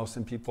misdiagnosed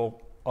in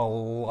people a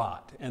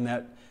lot. And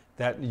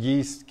that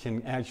yeast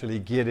can actually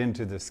get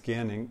into the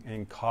skin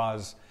and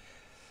cause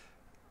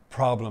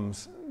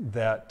problems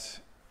that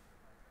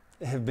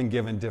have been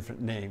given different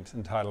names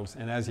and titles.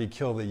 And as you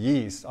kill the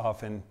yeast,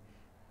 often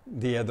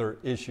the other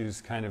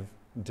issues kind of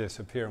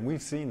disappear. And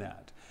we've seen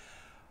that.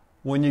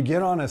 When you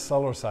get on a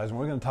Cellercise, and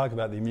we're going to talk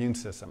about the immune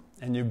system,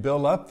 and you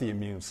build up the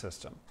immune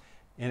system,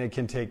 and it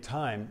can take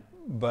time,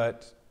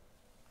 but,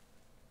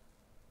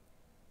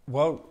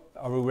 well,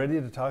 are we ready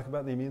to talk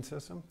about the immune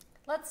system?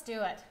 Let's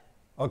do it.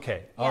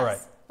 Okay, all right.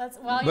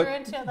 While you're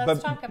into it,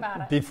 let's talk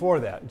about it. Before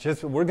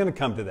that, we're going to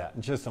come to that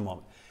in just a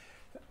moment.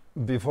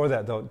 Before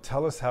that, though,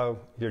 tell us how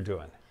you're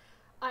doing.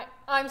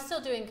 I'm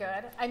still doing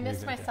good. I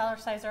missed my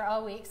Cellerciser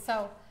all week,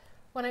 so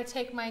when I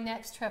take my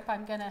next trip,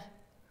 I'm going to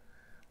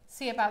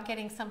see about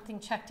getting something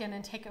checked in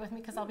and take it with me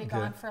because I'll be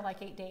gone for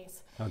like 8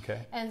 days.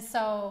 Okay. And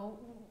so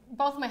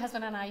both my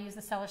husband and I use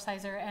the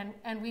Cellerciser,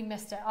 and we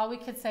missed it. All we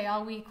could say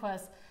all week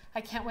was,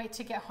 I can't wait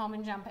to get home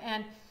and jump.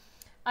 And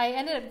I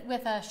ended up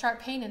with a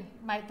sharp pain in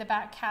the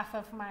back calf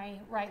of my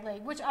right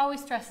leg, which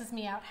always stresses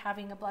me out,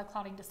 having a blood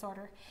clotting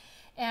disorder.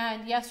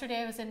 And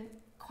yesterday I was in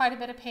quite a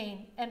bit of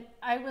pain, and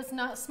I was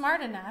not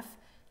smart enough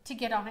to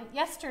get on it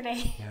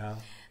yesterday. Yeah.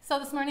 So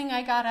this morning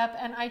I got up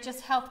and I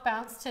just health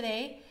bounced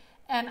today,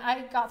 and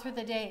I got through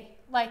the day.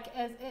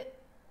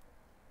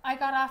 I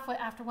got off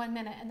after 1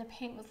 minute and the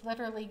pain was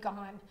literally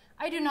gone.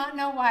 I do not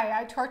know why.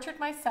 I tortured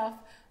myself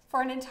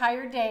for an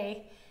entire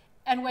day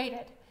and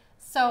waited.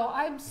 So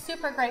I'm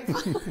super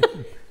grateful.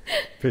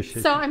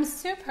 I'm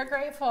super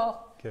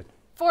grateful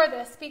for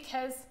this,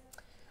 because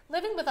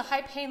living with a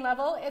high pain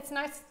level, it's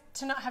nice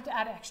to not have to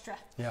add extra.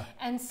 Yeah.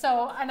 And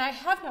I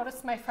have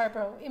noticed my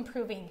fibro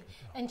improving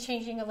and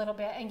changing a little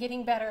bit and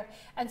getting better.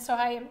 And so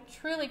I am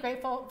truly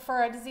grateful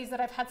for a disease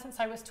that I've had since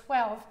I was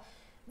 12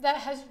 that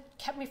has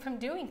kept me from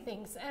doing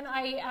things. And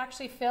I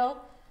actually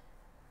feel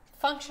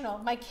functional.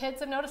 My kids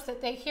have noticed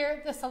it. They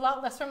hear this a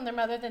lot less from their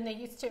mother than they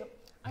used to.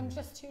 I'm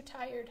just too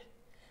tired.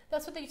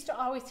 That's what they used to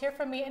always hear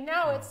from me. And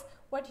now it's,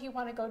 what do you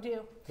want to go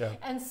do? Yeah.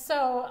 And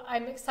so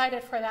I'm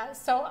excited for that.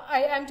 So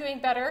I am doing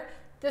better.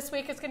 This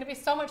week is going to be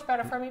so much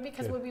better for me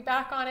because we'll be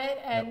back on it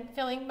and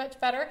feeling much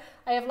better.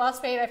 I have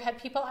lost weight. I've had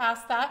people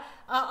ask that.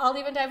 I'll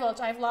even divulge.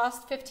 I've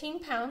lost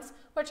 15 pounds,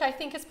 which I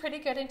think is pretty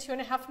good in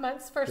 2.5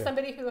 months for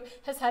somebody who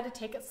has had to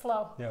take it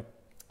slow. Yep.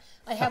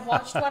 I have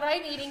watched what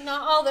I'm eating,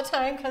 not all the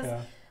time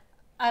because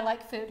I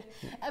like food.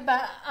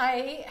 But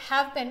I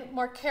have been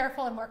more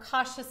careful and more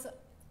cautious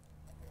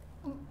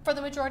for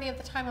the majority of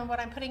the time on what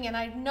I'm putting in.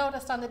 I've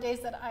noticed on the days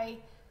that I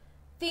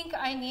think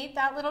I need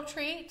that little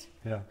treat,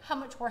 how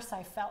much worse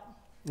I felt.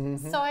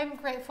 Mm-hmm. So I'm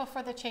grateful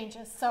for the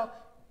changes. So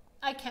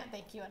I can't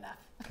thank you enough.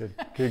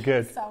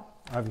 Good. So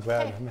I'm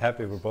glad. Okay. I'm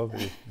happy with both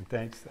of you.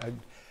 Thanks.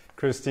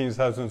 Christine's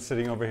husband's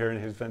sitting over here,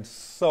 and he's been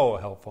so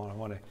helpful. And I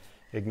want to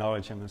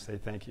acknowledge him and say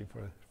thank you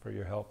for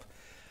your help.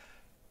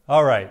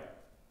 All right.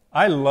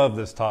 I love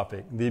this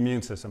topic, the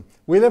immune system.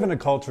 We live in a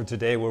culture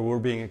today where we're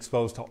being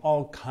exposed to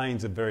all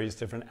kinds of various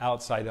different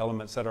outside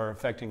elements that are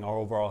affecting our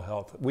overall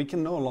health. We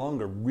can no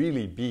longer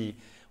really be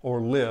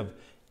or live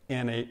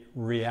in a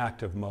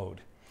reactive mode.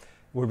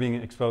 We're being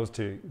exposed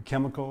to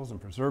chemicals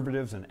and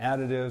preservatives and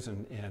additives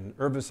and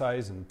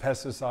herbicides and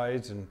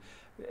pesticides and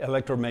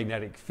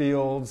electromagnetic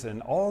fields,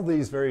 and all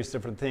these various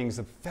different things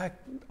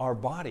affect our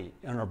body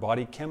and our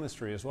body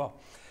chemistry as well.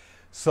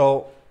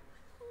 So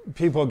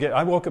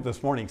I woke up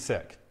this morning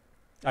sick.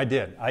 I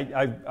did.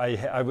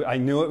 I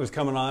knew it was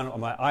coming on.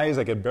 My eyes,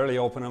 I could barely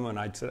open them, and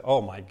I said,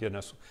 oh my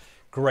goodness,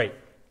 great.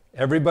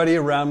 Everybody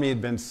around me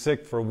had been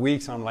sick for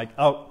weeks. I'm like,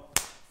 oh,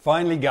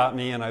 finally got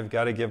me, and I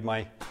get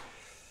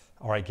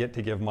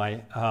to give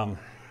my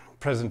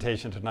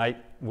presentation tonight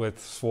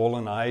with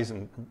swollen eyes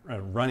and a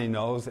runny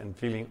nose and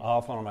feeling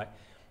awful. And I'm like,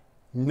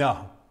 no,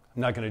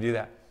 I'm not going to do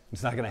that.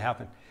 It's not going to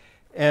happen.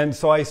 And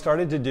so I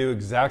started to do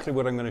exactly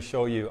what I'm going to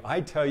show you.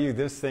 I tell you,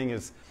 this thing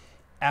is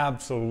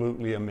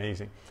absolutely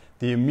amazing.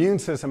 The immune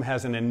system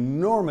has an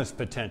enormous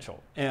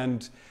potential.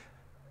 And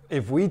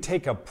if we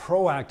take a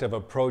proactive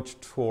approach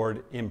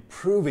toward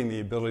improving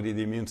the ability of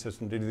the immune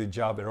system to do the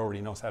job it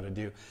already knows how to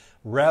do,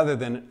 rather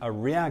than a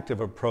reactive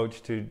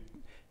approach to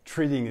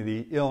treating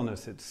the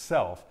illness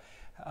itself,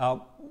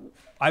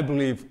 I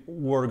believe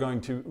we're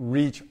going to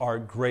reach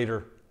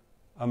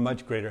a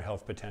much greater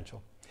health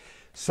potential.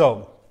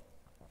 So,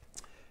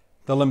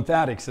 the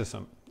lymphatic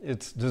system,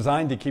 it's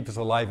designed to keep us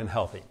alive and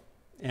healthy.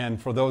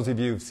 And for those of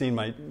you who've seen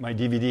my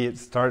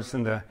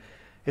DVD,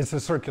 it's a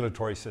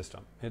circulatory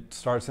system. It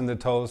starts in the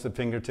toes, the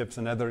fingertips,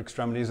 and other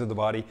extremities of the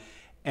body.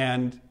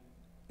 And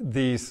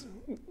the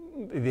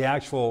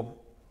actual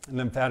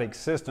lymphatic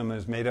system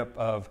is made up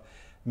of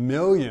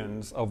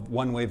millions of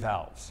one-way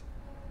valves.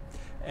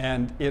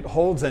 And it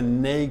holds a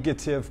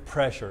negative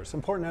pressure. It's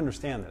important to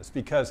understand this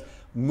because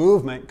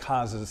movement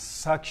causes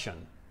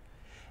suction.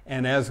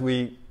 And as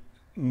we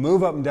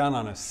move up and down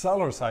on a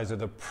Cellerciser,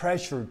 the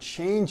pressure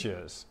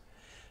changes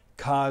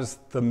cause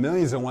the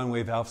millions of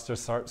one-way valves to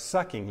start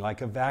sucking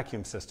like a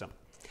vacuum system.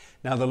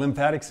 Now, the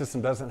lymphatic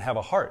system doesn't have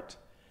a heart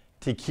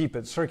to keep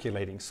it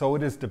circulating, so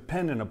it is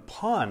dependent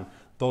upon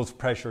those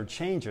pressure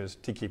changes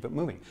to keep it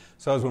moving.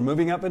 So as we're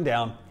moving up and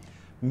down,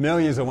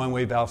 millions of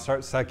one-way valves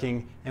start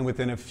sucking, and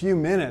within a few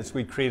minutes,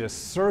 we create a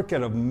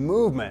circuit of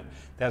movement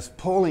that's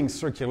pulling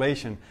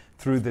circulation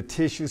through the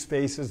tissue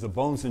spaces, the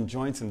bones and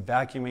joints, and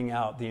vacuuming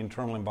out the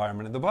internal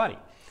environment of the body.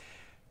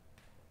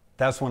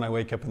 That's when I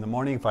wake up in the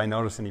morning. If I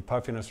notice any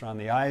puffiness around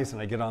the eyes and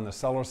I get on the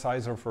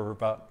Cellerciser for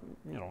about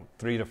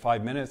 3 to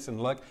 5 minutes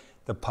and look,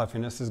 the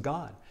puffiness is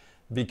gone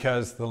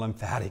because the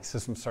lymphatic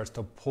system starts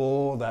to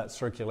pull that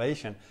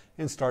circulation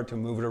and start to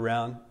move it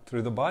around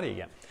through the body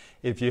again.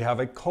 If you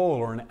have a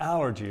cold or an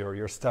allergy or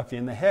you're stuffy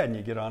in the head and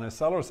you get on a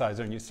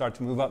Cellerciser and you start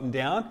to move up and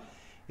down,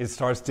 it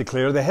starts to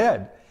clear the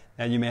head.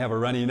 And you may have a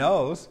runny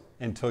nose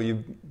until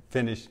you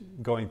finish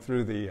going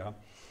through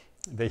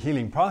the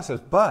healing process,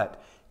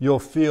 but you'll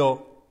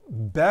feel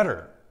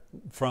better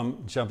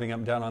from jumping up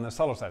and down on the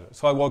Cellerciser.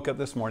 So I woke up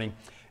this morning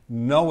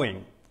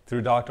knowing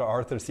through Dr.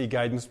 Arthur C.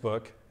 Guyton's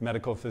book,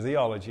 Medical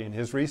Physiology, and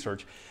his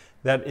research,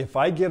 that if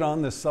I get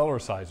on the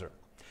Cellerciser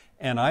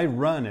and I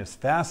run as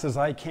fast as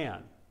I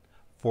can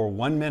for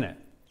 1 minute,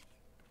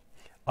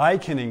 I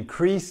can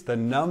increase the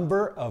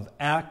number of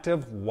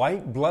active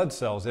white blood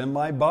cells in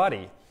my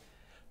body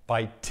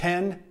by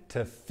 10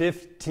 to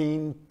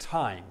 15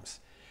 times.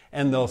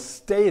 And they'll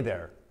stay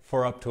there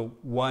for up to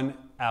 1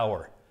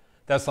 hour.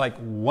 That's like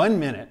 1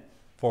 minute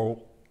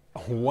for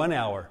 1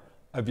 hour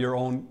of your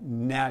own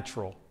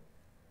natural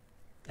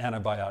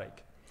antibiotic.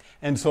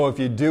 And so if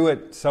you do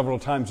it several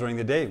times during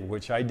the day,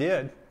 which I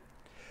did,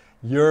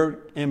 you're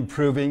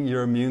improving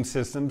your immune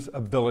system's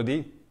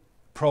ability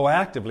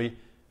proactively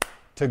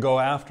to go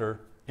after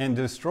and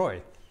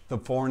destroy the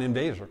foreign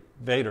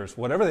invaders,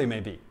 whatever they may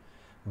be.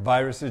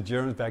 Viruses,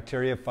 germs,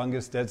 bacteria,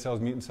 fungus, dead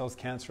cells, mutant cells,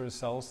 cancerous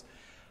cells.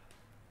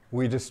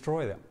 We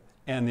destroy them.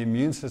 And the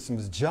immune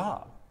system's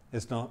job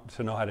is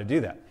to know how to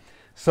do that.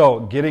 So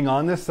getting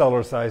on the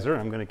Cellerciser,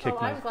 I'm going to kick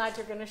I'm glad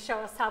you're going to show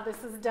us how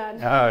this is done.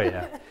 Oh,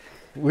 yeah.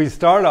 We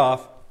start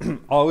off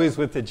always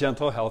with the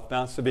gentle health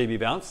bounce, the baby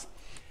bounce.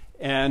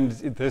 And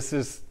this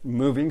is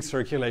moving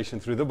circulation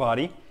through the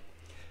body.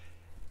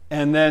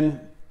 And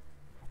then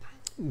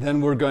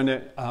we're going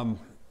to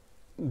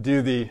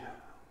do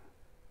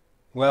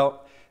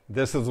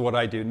this is what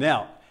I do.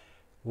 Now,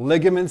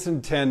 ligaments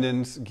and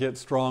tendons get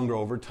stronger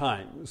over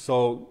time.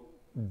 So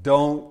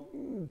don't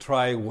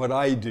try what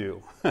I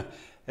do,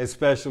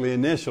 especially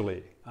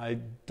initially. I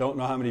don't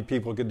know how many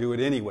people could do it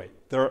anyway.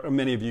 There are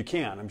many of you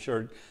can. I'm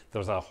sure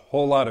there's a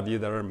whole lot of you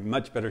that are in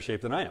much better shape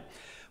than I am.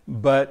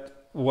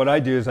 But what I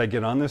do is I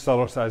get on the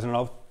Cellerciser and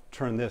I'll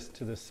turn this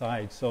to the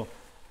side so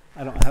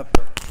I don't have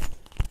the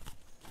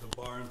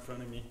bar in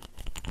front of me.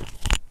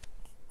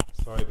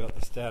 Sorry about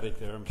the static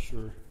there, I'm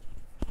sure.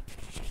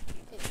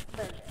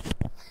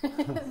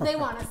 They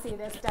want to see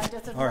this done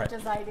just as much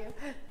as I do.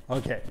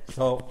 Okay,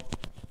 so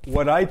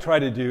what I try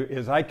to do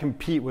is I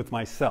compete with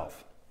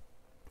myself.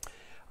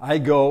 I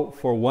go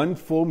for 1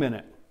 full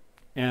minute,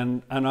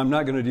 and I'm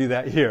not going to do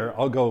that here.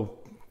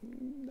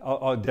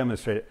 I'll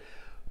demonstrate it,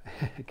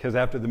 because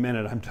after the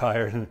minute I'm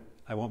tired and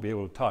I won't be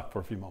able to talk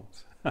for a few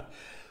moments.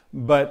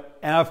 But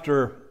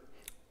after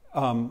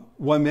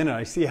 1 minute,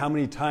 I see how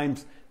many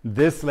times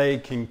this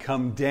leg can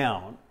come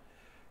down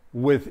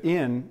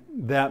within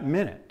that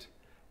minute.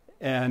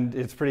 And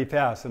it's pretty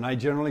fast. And I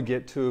generally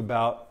get to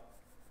about,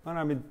 and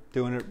I've been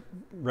doing it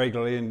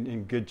regularly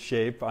in good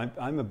shape.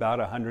 I'm about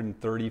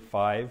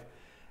 135.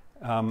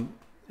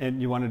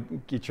 And you want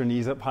to get your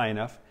knees up high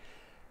enough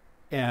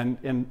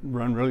and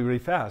run really, really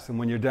fast. And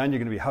when you're done, you're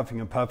going to be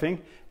huffing and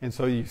puffing. And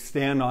so you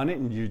stand on it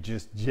and you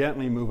just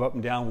gently move up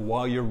and down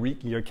while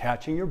you're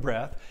catching your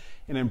breath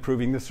and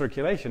improving the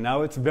circulation.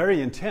 Now, it's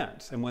very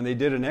intense. And when they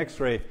did an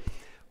x-ray,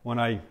 when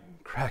I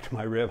cracked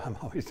my rib, I'm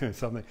always doing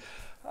something,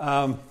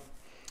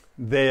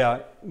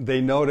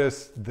 they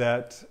noticed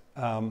that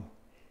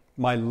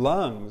my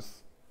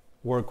lungs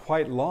were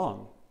quite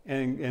long.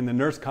 And the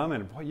nurse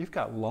commented, "Boy, you've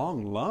got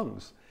long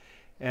lungs."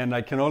 And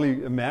I can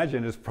only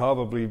imagine it's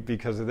probably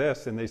because of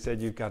this. And they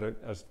said, "You've got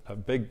a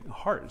big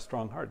heart, a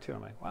strong heart too."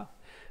 I'm like, wow,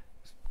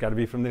 it's got to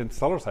be from the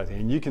Cellercise.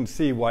 And you can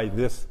see why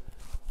this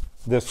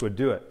would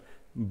do it.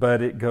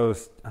 But it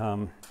goes,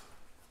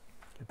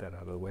 get that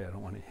out of the way, I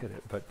don't want to hit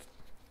it. But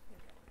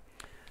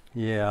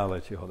yeah, I'll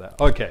let you hold that.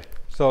 Okay,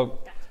 so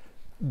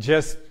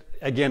just,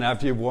 again,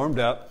 after you've warmed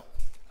up,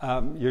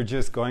 you're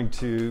just going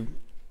to,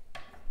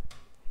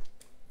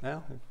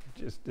 well,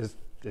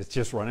 it's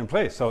just run in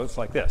place. So it's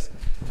like this.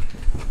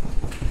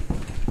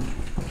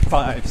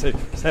 5, 6,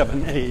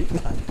 7, 8,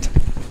 9,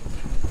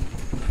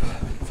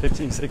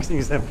 15,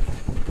 16,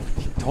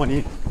 17,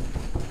 20.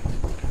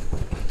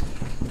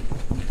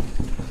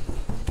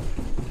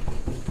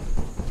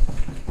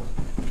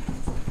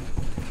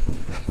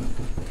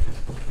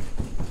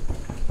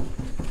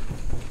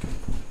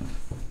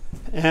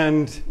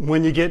 And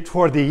when you get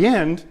toward the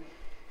end,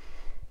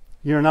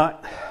 you're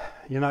not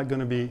going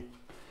to be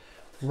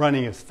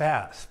running as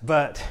fast,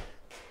 but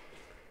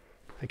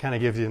it kind of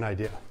gives you an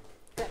idea.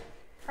 Good.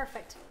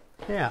 Perfect.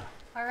 Yeah.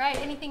 All right.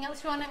 Anything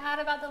else you want to add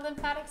about the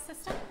lymphatic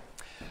system?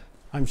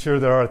 I'm sure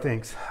there are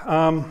things.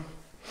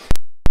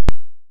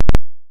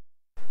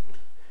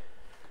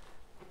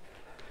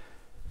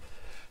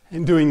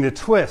 In doing the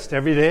twist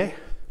every day,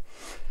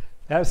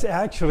 that's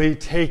actually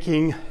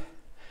taking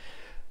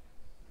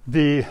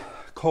the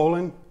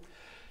colon,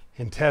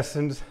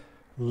 intestines,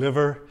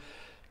 liver,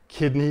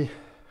 kidney,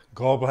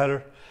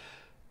 gallbladder,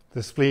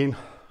 the spleen,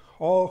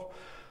 all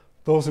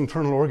those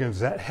internal organs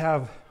that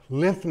have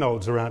lymph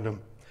nodes around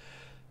them.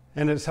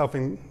 And it's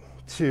helping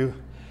to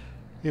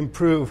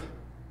improve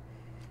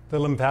the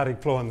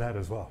lymphatic flow in that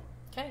as well.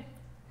 Okay.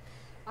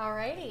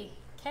 Alrighty.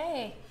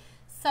 Okay.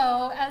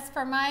 So as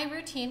for my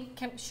routine,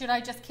 should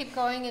I just keep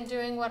going and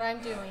doing what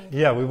I'm doing?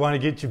 Yeah, we want to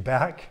get you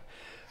back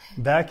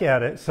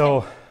at it. So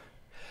okay.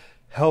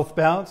 Health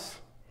bounce,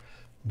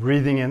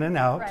 breathing in and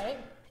out, right.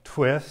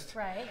 Twist,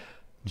 right.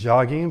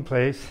 Jogging in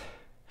place.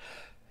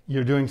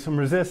 You're doing some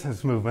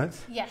resistance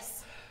movements.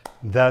 Yes.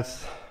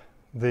 That's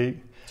the...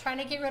 Trying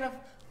to get rid of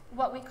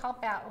what we call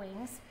bat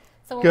wings.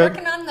 So we're Good.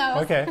 working on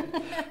those. Okay.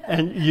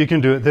 And you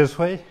can do it this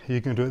way. You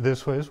can do it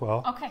this way as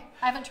well. Okay.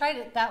 I haven't tried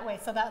it that way,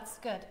 so that's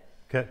good.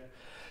 Good.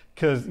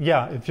 Because,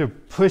 yeah, if you're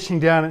pushing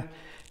down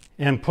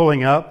and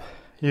pulling up,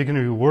 you're going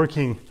to be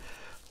working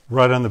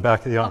right on the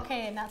back of the arm.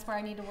 Okay, and that's where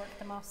I need to work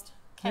the most.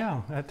 Okay.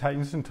 Yeah, that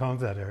tightens and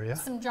tones that area.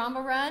 Some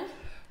Jamba Run.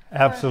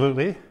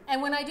 Absolutely.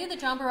 And when I do the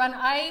Jamba Run,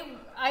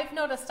 I've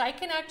noticed I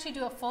can actually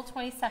do a full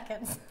 20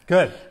 seconds.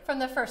 Good. From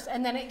the first,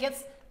 and then it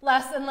gets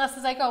less and less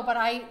as I go, but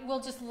I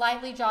will just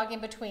lightly jog in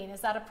between.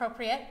 Is that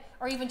appropriate?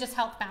 Or even just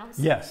health bounce?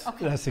 Yes,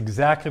 okay. That's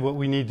exactly what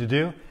we need to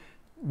do.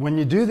 When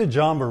you do the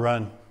Jamba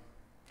Run,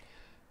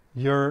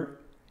 you're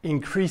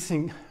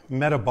increasing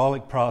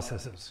metabolic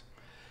processes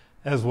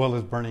as well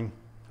as burning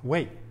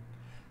weight.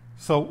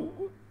 So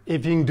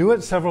if you can do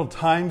it several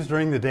times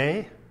during the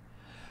day,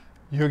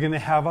 you're going to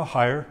have a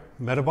higher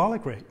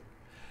metabolic rate.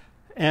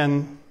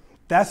 And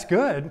that's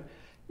good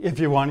if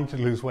you're wanting to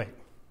lose weight.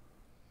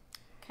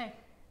 Okay.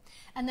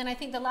 And then I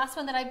think the last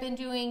one that I've been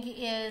doing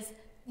is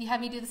you have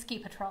me do the ski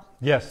patrol.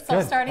 Yes, so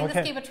good. Starting okay.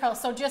 the ski patrol.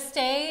 So just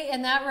stay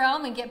in that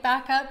realm and get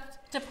back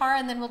up to par,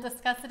 and then we'll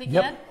discuss it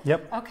again.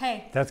 Yep.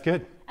 Okay. That's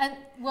good. And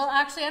well,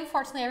 actually,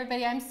 unfortunately,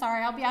 everybody, I'm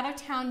sorry. I'll be out of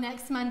town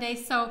next Monday,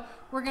 so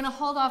we're going to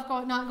hold off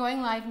not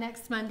going live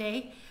next Monday.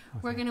 Okay.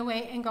 We're going to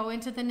wait and go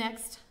into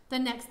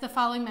the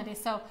following Monday.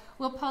 So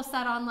we'll post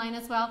that online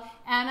as well.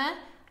 Anna,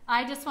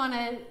 I just want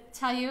to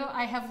tell you,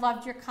 I have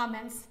loved your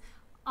comments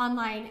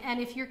online. And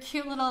if your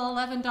cute little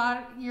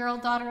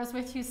 11-year-old daughter is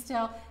with you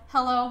still,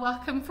 hello,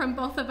 welcome from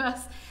both of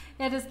us.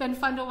 It has been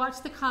fun to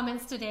watch the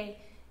comments today.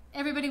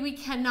 Everybody, we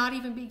cannot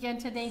even begin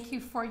to thank you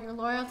for your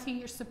loyalty,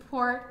 your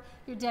support,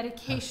 your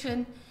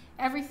dedication,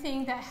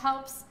 everything that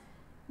helps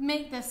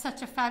make this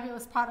such a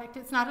fabulous product.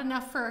 It's not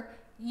enough for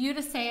you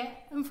to say it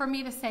and for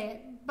me to say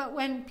it, but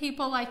when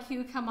people like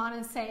you come on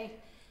and say,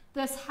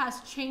 this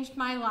has changed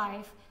my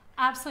life,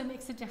 absolutely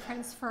makes a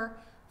difference for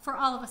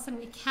all of us, and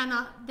we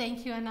cannot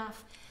thank you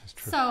enough. That's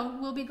true. So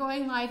we'll be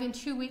going live in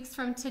 2 weeks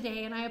from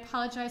today, and I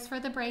apologize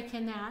for the break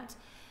in that.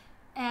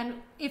 And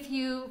if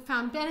you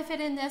found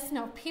benefit in this,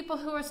 people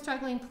who are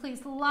struggling,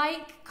 please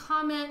like,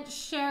 comment,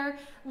 share.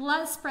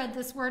 Let's spread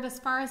this word as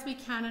far as we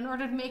can in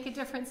order to make a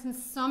difference in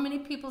so many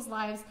people's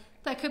lives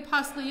that could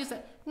possibly use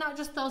it. Not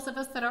just those of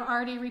us that are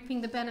already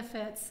reaping the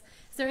benefits.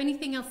 Is there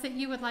anything else that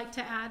you would like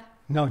to add?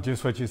 No,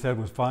 just what you said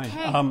was fine.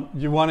 Okay.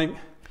 You want to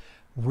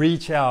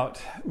reach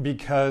out,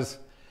 because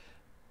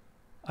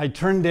I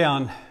turned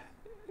down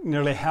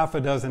nearly half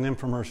a dozen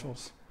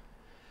infomercials.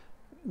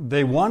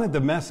 They wanted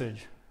the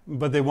message,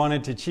 but they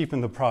wanted to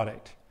cheapen the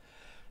product.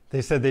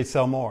 They said they'd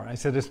sell more. I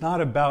said, it's not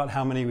about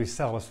how many we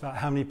sell, it's about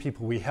how many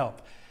people we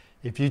help.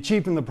 If you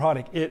cheapen the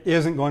product, it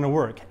isn't going to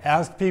work.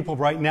 Ask people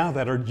right now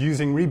that are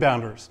using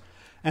rebounders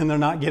and they're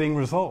not getting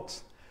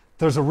results.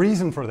 There's a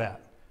reason for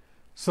that.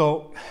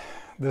 So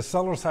the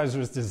Cellerciser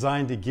is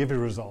designed to give you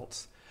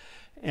results.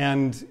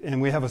 And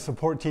we have a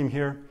support team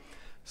here.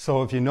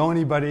 So if you know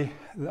anybody,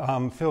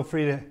 feel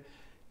free to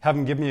have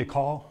them give me a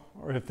call,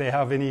 or if they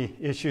have any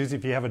issues,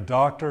 if you have a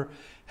doctor,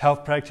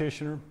 health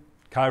practitioner,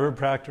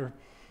 chiropractor,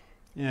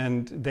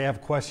 and they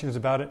have questions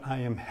about it, I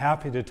am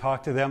happy to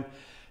talk to them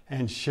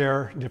and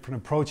share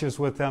different approaches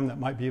with them that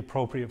might be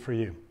appropriate for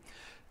you.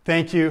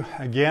 Thank you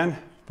again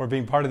for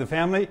being part of the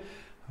family.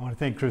 I want to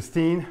thank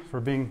Christine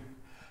for being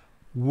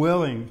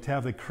willing to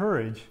have the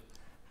courage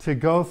to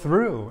go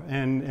through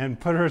and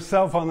put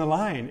herself on the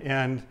line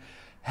and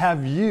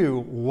have you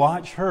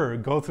watch her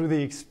go through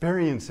the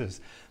experiences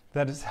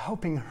that is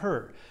helping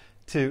her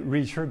to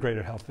reach her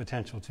greater health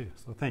potential too.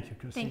 So thank you,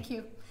 Christine. Thank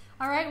you.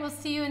 All right, we'll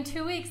see you in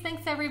 2 weeks.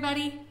 Thanks,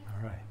 everybody.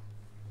 All right.